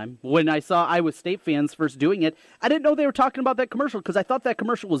first time. When I saw Iowa State fans first doing it, I didn't know they were talking about that commercial because I thought that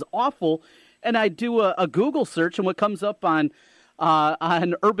commercial was awful. And I do a Google search, and what comes up on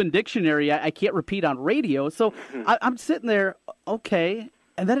Urban Dictionary, I can't repeat on radio. So I'm sitting there, okay,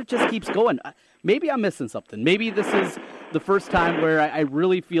 and then it just keeps going. Maybe I'm missing something. Maybe this is the first time where I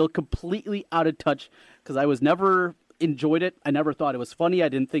really feel completely out of touch because I was never enjoyed it. I never thought it was funny. I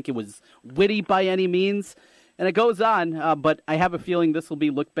didn't think it was witty by any means. And it goes on, but I have a feeling this will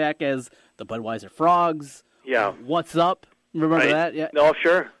be looked back as the Budweiser Frogs. Yeah. What's up? Remember that? Yeah. No,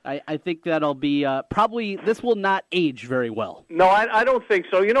 sure. I think that'll be probably, this will not age very well. No, I don't think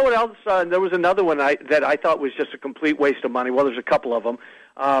so. You know what else? There was another one that I thought was just a complete waste of money. Well, there's a couple of them.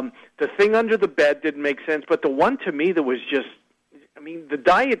 The thing under the bed didn't make sense, but the one to me that was just, the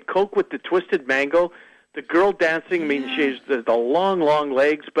Diet Coke with the twisted mango, the girl dancing, she's the long, long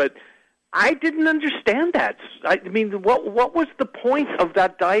legs, but I didn't understand that. What was the point of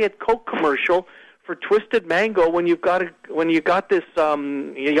that Diet Coke commercial for Twisted Mango when you got this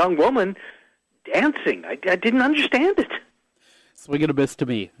young woman dancing? I didn't understand it. Swing and a miss to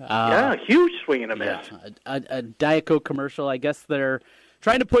me. Huge swing and a miss. Yeah, a Diet Coke commercial. I guess they're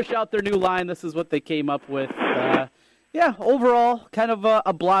trying to push out their new line. This is what they came up with. Overall, kind of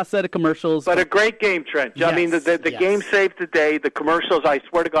a blah set of commercials. But a great game, Trent. Yes, I mean, the game saved the day. The commercials, I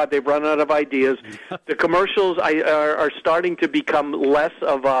swear to God, they've run out of ideas. The commercials are starting to become less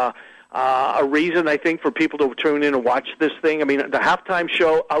of a reason, I think, for people to tune in and watch this thing. I mean, the halftime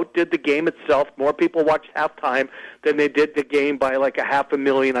show outdid the game itself. More people watched halftime than they did the game by like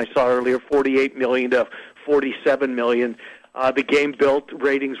 500,000. I saw earlier, 48 million to 47 million. The game built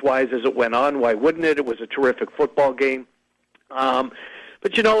ratings-wise as it went on. Why wouldn't it? It was a terrific football game. But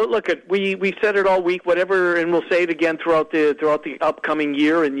look, we said it all week. Whatever, and we'll say it again throughout the upcoming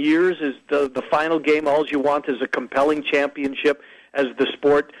year and years. Is the final game? All you want is a compelling championship as the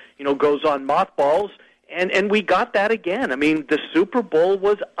sport goes on mothballs. And we got that again. I mean, the Super Bowl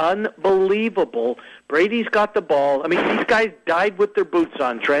was unbelievable. Brady's got the ball. I mean, these guys died with their boots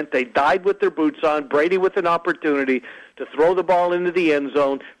on, Trent. They died with their boots on. Brady with an opportunity to throw the ball into the end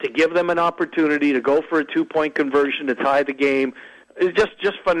zone, to give them an opportunity to go for a 2-point conversion to tie the game. It's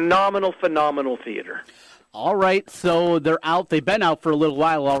just phenomenal theater. All right, so they're out. They've been out for a little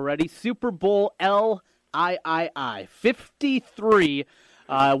while already. Super Bowl LIII 53.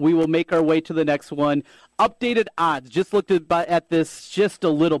 We will make our way to the next one. Updated odds. Just looked at this just a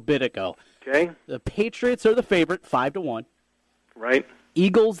little bit ago. Okay. The Patriots are the favorite, 5-1. Right.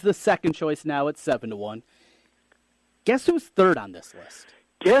 Eagles the second choice now at 7-1. Guess who's third on this list?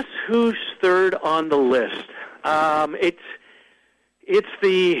 Guess who's third on the list? It's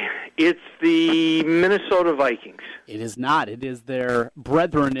the Minnesota Vikings. It is not. It is their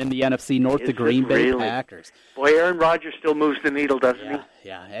brethren in the NFC North, the Green Bay Packers. Boy, Aaron Rodgers still moves the needle, doesn't he?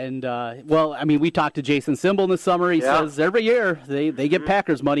 Yeah, and, we talked to Jason Simbal in the summer. He says every year they get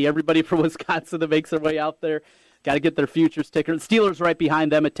Packers money. Everybody from Wisconsin that makes their way out there got to get their futures ticker. The Steelers right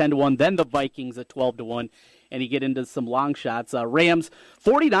behind them at 10-1, then the Vikings at 12-1. And you get into some long shots. Rams,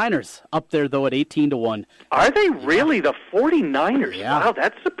 49ers up there, though, at 18-1. Are they really the 49ers? Yeah. Wow,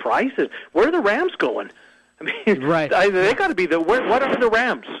 that's surprising. Where are the Rams going? I mean, right. They got to be what are the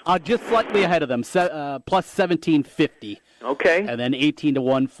Rams? Just slightly ahead of them, plus 1750. Okay. And then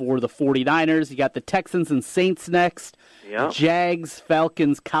 18-1 for the 49ers. You got the Texans and Saints next. Yeah. Jags,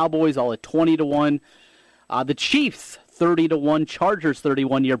 Falcons, Cowboys all at 20-1. The Chiefs, 30-1. Chargers,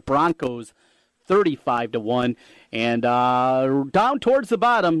 31. Your Broncos, 35-1, and down towards the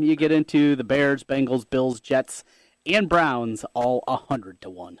bottom, you get into the Bears, Bengals, Bills, Jets, and Browns, all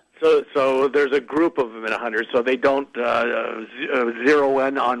 100-1. So there's a group of them at 100, so they don't zero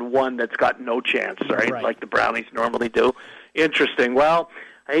in on one that's got no chance, right? Like the Brownies normally do. Interesting. Well,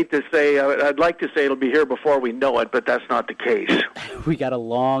 I hate to say, I'd like to say it'll be here before we know it, but that's not the case. We got a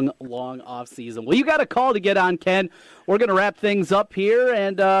long off season. Well, you got a call to get on, Ken. We're going to wrap things up here,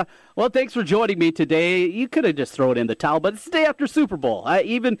 and thanks for joining me today. You could have just thrown in the towel, but it's the day after Super Bowl.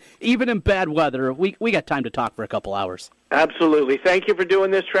 Even in bad weather, we got time to talk for a couple hours. Absolutely. Thank you for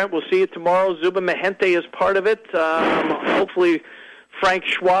doing this, Trent. We'll see you tomorrow. Zuba Mahente is part of it. Hopefully Frank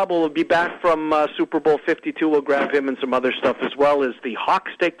Schwab will be back from Super Bowl 52. We'll grab him and some other stuff, as well as the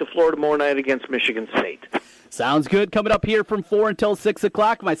Hawks take to Florida tomorrow night against Michigan State. Sounds good. Coming up here from 4 until 6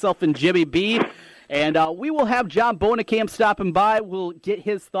 o'clock, myself and Jimmy B. And we will have John Bonekamp stopping by. We'll get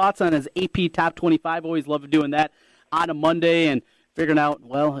his thoughts on his AP Top 25. Always love doing that on a Monday and figuring out,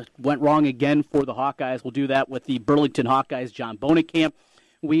 it went wrong again for the Hawkeyes. We'll do that with the Burlington Hawkeyes, John Bonekamp.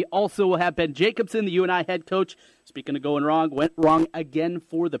 We also will have Ben Jacobson, the UNI head coach. Speaking of going wrong, went wrong again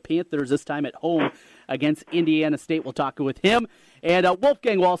for the Panthers, this time at home against Indiana State. We'll talk with him. And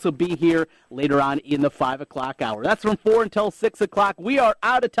Wolfgang will also be here later on in the 5 o'clock hour. That's from 4 until 6 o'clock. We are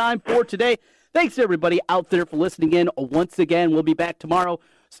out of time for today. Thanks to everybody out there for listening in. Once again, we'll be back tomorrow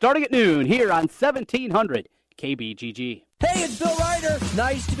starting at noon here on 1700 KBGG. Hey, it's Bill Ryder.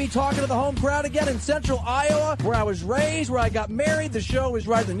 Nice to be talking to the home crowd again in central Iowa, where I was raised, where I got married. The show is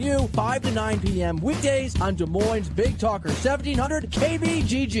Right Than You, 5 to 9 p.m. weekdays on Des Moines Big Talker, 1700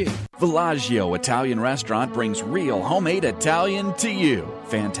 KBGG. Villaggio Italian Restaurant brings real homemade Italian to you.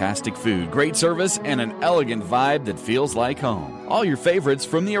 Fantastic food, great service, and an elegant vibe that feels like home. All your favorites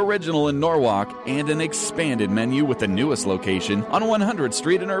from the original in Norwalk and an expanded menu with the newest location on 100th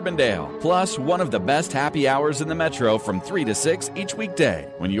Street in Urbandale. Plus, one of the best happy hours in the metro from 3 to 6 each weekday.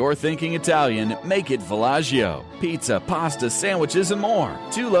 When you're thinking Italian, make it Villaggio. Pizza, pasta, sandwiches, and more.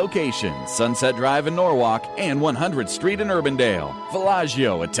 2 locations, Sunset Drive in Norwalk and 100th Street in Urbandale.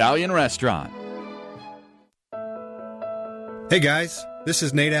 Villaggio Italian Restaurant. Hey guys, this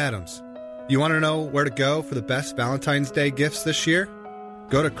is Nate Adams. You want to know where to go for the best Valentine's Day gifts this year?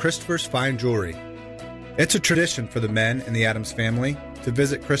 Go to Christopher's Fine Jewelry. It's a tradition for the men in the Adams family to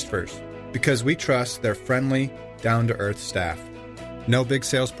visit Christopher's because we trust their friendly, down-to-earth staff. No big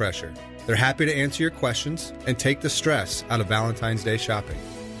sales pressure. They're happy to answer your questions and take the stress out of Valentine's Day shopping.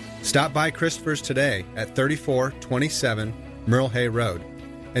 Stop by Christopher's today at 3427 Merle Hay Road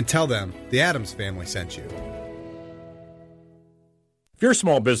and tell them the Adams family sent you. If you're a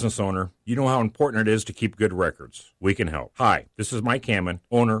small business owner, you know how important it is to keep good records. We can help. Hi, this is Mike Hammond,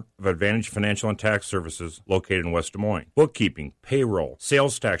 owner of Advantage Financial and Tax Services located in West Des Moines. Bookkeeping, payroll,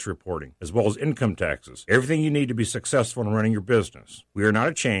 sales tax reporting, as well as income taxes. Everything you need to be successful in running your business. We are not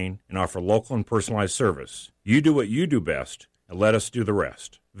a chain and offer local and personalized service. You do what you do best and let us do the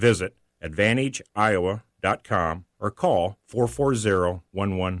rest. Visit AdvantageIowa.com or call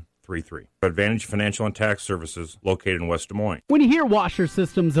 440-1133. Advantage Financial and Tax Services located in West Des Moines. When you hear Washer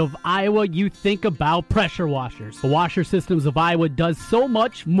Systems of Iowa, you think about pressure washers. The Washer Systems of Iowa does so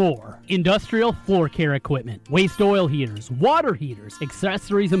much more. Industrial floor care equipment, waste oil heaters, water heaters,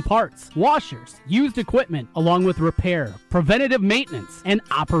 accessories and parts, washers, used equipment, along with repair, preventative maintenance, and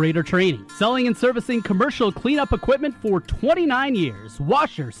operator training. Selling and servicing commercial cleanup equipment for 29 years.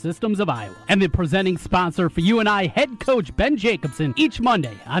 Washer Systems of Iowa. And the presenting sponsor for you and I, head coach Ben Jacobson, each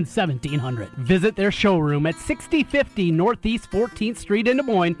Monday on 1700. Visit their showroom at 6050 Northeast 14th Street in Des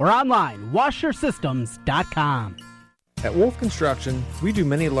Moines or online, washersystems.com. At Wolf Construction, we do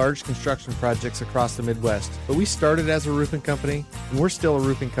many large construction projects across the Midwest, but we started as a roofing company, and we're still a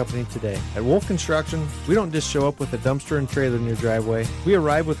roofing company today. At Wolf Construction, we don't just show up with a dumpster and trailer in your driveway. We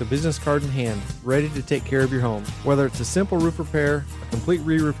arrive with a business card in hand, ready to take care of your home. Whether it's a simple roof repair, a complete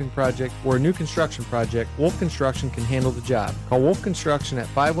re-roofing project, or a new construction project, Wolf Construction can handle the job. Call Wolf Construction at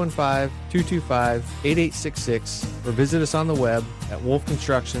 515-225-8866 or visit us on the web at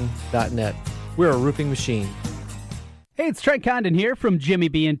wolfconstruction.net. We're a roofing machine. Hey, it's Trent Condon here from Jimmy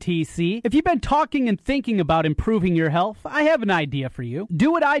B and TC. If you've been talking and thinking about improving your health, I have an idea for you. Do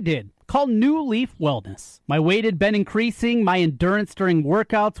what I did. Call New Leaf Wellness. My weight had been increasing, my endurance during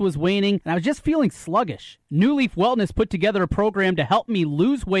workouts was waning, and I was just feeling sluggish. New Leaf Wellness put together a program to help me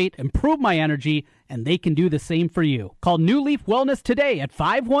lose weight, improve my energy, and they can do the same for you. Call New Leaf Wellness today at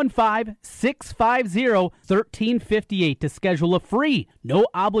 515-650-1358 to schedule a free,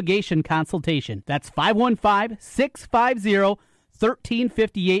 no-obligation consultation. That's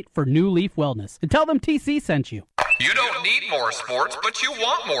 515-650-1358 for New Leaf Wellness. And tell them TC sent you. You don't need more sports, but you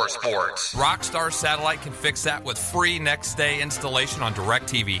want more sports. Rockstar Satellite can fix that with free next-day installation on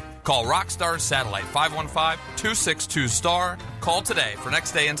DirecTV. Call Rockstar Satellite, 515-262-STAR. Call today for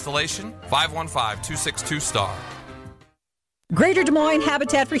next-day installation, 515-262-STAR. Greater Des Moines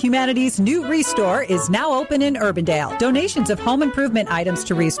Habitat for Humanity's new Restore is now open in Urbandale. Donations of home improvement items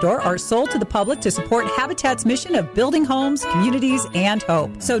to Restore are sold to the public to support Habitat's mission of building homes, communities, and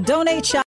hope. So donate, shop,